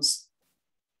questions.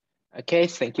 Okay,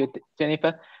 thank you,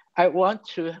 Jennifer. I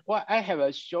have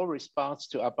a short response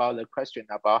about the question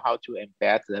about how to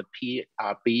embed the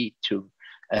PRB to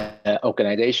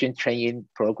organization training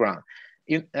program.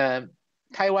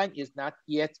 Taiwan is not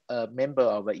yet a member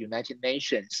of the United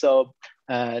Nations, so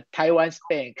Taiwan's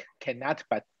bank cannot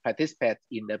participate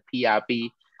in the PRB.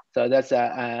 So that's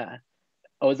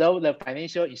although the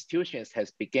financial institutions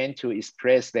has begun to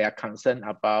express their concern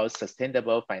about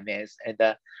sustainable finance and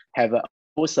have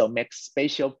also make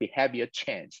spatial behavior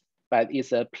change, but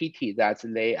it's a pity that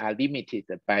they are limited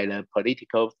by the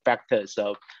political factors.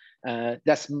 So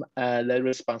that's the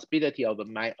responsibility of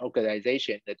my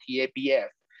organization, the TABF,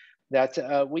 that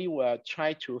we will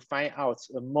try to find out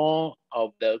more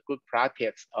of the good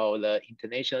practice or the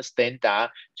international standard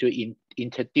to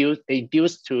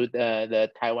induce to the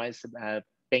Taiwan's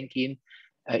banking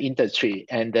industry,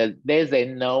 and let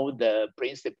them know the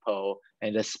principle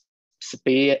and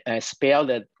spell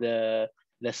the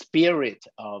spirit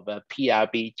of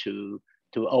PRB to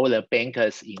all the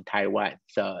bankers in Taiwan.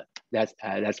 So that's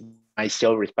my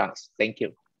short response. Thank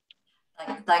you.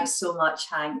 Thanks so much,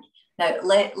 Hank. Now,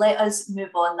 let us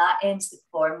move on. That ends the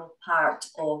formal part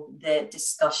of the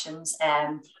discussions,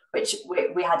 which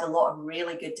we had a lot of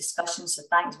really good discussions, so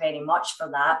thanks very much for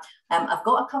that. I've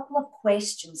got a couple of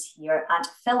questions here, and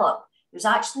Philip, there's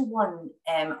actually one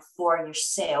for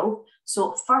yourself.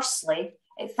 So firstly,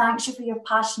 it thanks you for your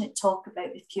passionate talk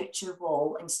about the future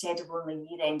role instead of only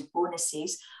year-end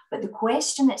bonuses. But the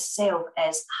question itself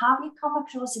is, have you come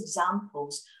across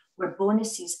examples where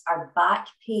bonuses are back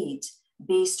paid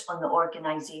based on the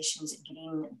organisation's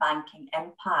green banking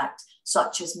impact,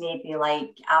 such as maybe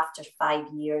like after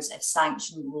 5 years, if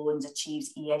sanctioned loans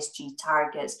achieves ESG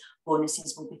targets,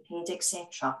 bonuses will be paid,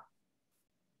 etc.?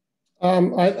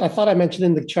 I thought I mentioned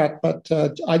in the chat, but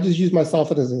I just use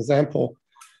myself as an example.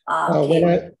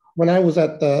 Okay. When I was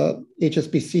at the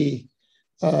HSBC,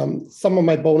 some of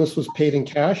my bonus was paid in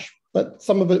cash, but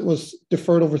some of it was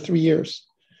deferred over 3 years.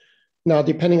 Now,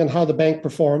 depending on how the bank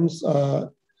performs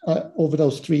over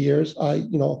those 3 years,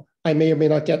 I may or may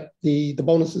not get the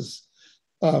bonuses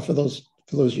for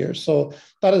those years. So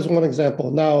that is one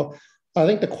example. Now, I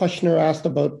think the questioner asked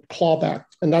about clawback,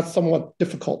 and that's somewhat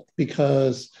difficult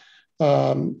because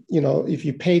if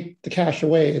you pay the cash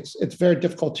away, it's very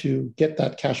difficult to get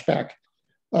that cash back.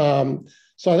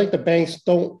 So I think the banks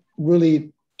don't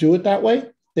really do it that way.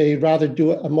 They rather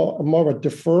do it a more of a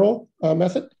deferral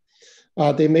method.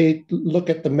 They may look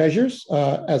at the measures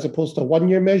as opposed to a 1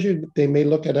 year measure. They may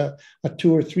look at a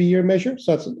 2 or 3 year measure.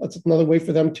 So that's another way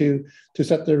for them to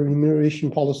set their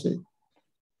remuneration policy.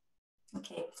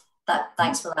 Okay,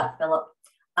 thanks for that, Philip.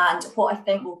 And what I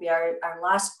think will be our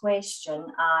last question,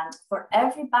 and for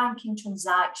every banking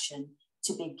transaction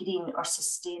to be green or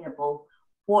sustainable,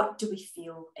 what do we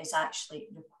feel is actually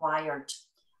required?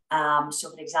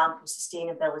 So for example,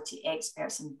 sustainability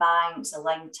experts in banks,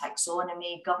 aligned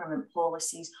taxonomy, government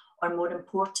policies, or more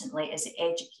importantly, is it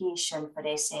education for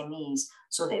SMEs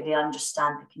so that they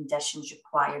understand the conditions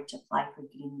required to apply for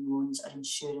green loans or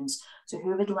insurance? So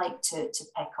who would like to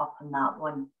pick up on that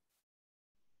one?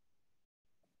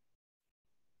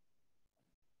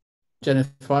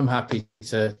 Jennifer, I'm happy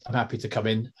to come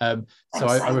in. So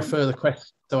I refer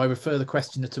the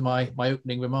questioner to my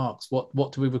opening remarks.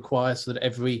 What do we require so that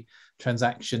every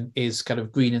transaction is kind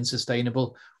of green and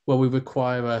sustainable? Well, we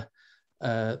require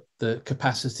the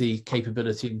capacity,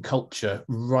 capability, and culture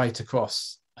right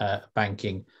across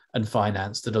banking and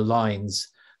finance that aligns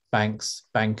banks,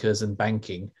 bankers, and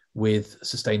banking with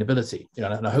sustainability.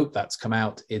 And I hope that's come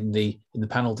out in the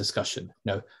panel discussion.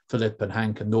 Philip and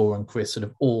Hank and Nora and Chris sort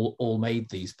of all made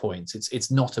these points.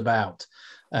 It's not about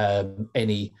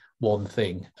any one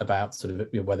thing, about sort of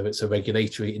whether it's a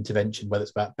regulatory intervention, whether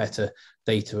it's about better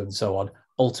data and so on.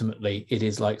 Ultimately, it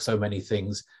is, like so many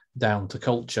things, down to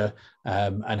culture.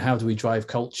 And how do we drive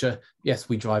culture? Yes,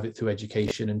 we drive it through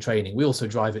education and training. We also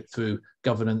drive it through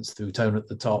governance, through tone at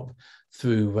the top,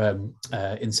 through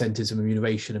incentives and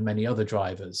remuneration and many other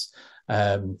drivers.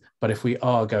 But if we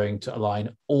are going to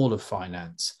align all of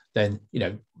finance, then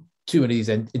too many of these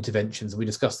interventions, and we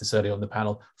discussed this earlier on the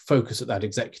panel, focus at that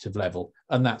executive level,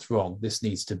 and that's wrong. This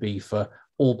needs to be for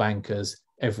all bankers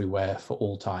everywhere for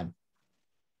all time.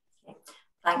 Okay.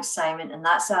 Thanks, Simon. And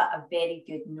that's a very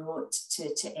good note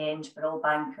to end for all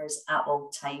bankers at all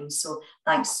times. So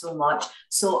thanks so much.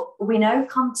 So we now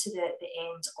come to the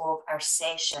end of our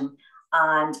session.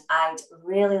 And I'd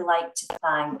really like to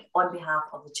thank, on behalf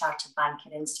of the Chartered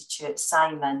Banking Institute,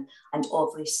 Simon, and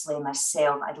obviously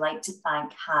myself, I'd like to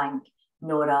thank Hank,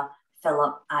 Nora,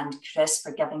 Philip, and Chris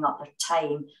for giving up their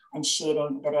time and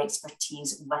sharing their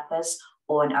expertise with us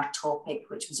on our topic,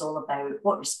 which was all about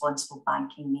what responsible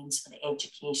banking means for the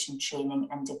education, training,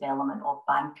 and development of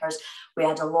bankers. We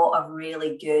had a lot of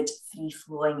really good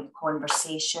free-flowing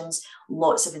conversations,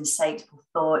 lots of insightful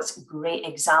thoughts, great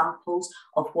examples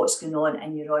of what's going on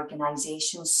in your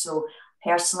organisation. So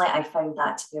personally, I found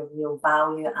that to be of real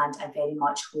value, and I very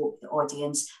much hope the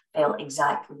audience felt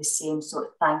exactly the same. So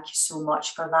thank you so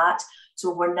much for that.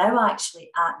 So we're now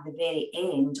actually at the very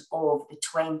end of the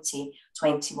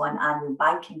 2021 Annual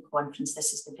Banking Conference.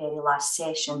 This is the very last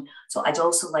session. So I'd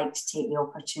also like to take the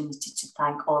opportunity to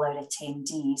thank all our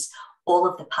attendees, all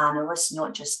of the panelists,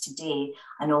 not just today,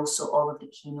 and also all of the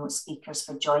keynote speakers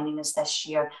for joining us this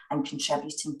year and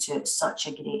contributing to such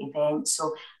a great event.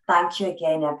 So thank you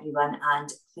again, everyone,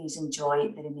 and please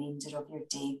enjoy the remainder of your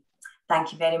day.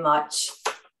 Thank you very much.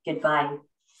 Goodbye.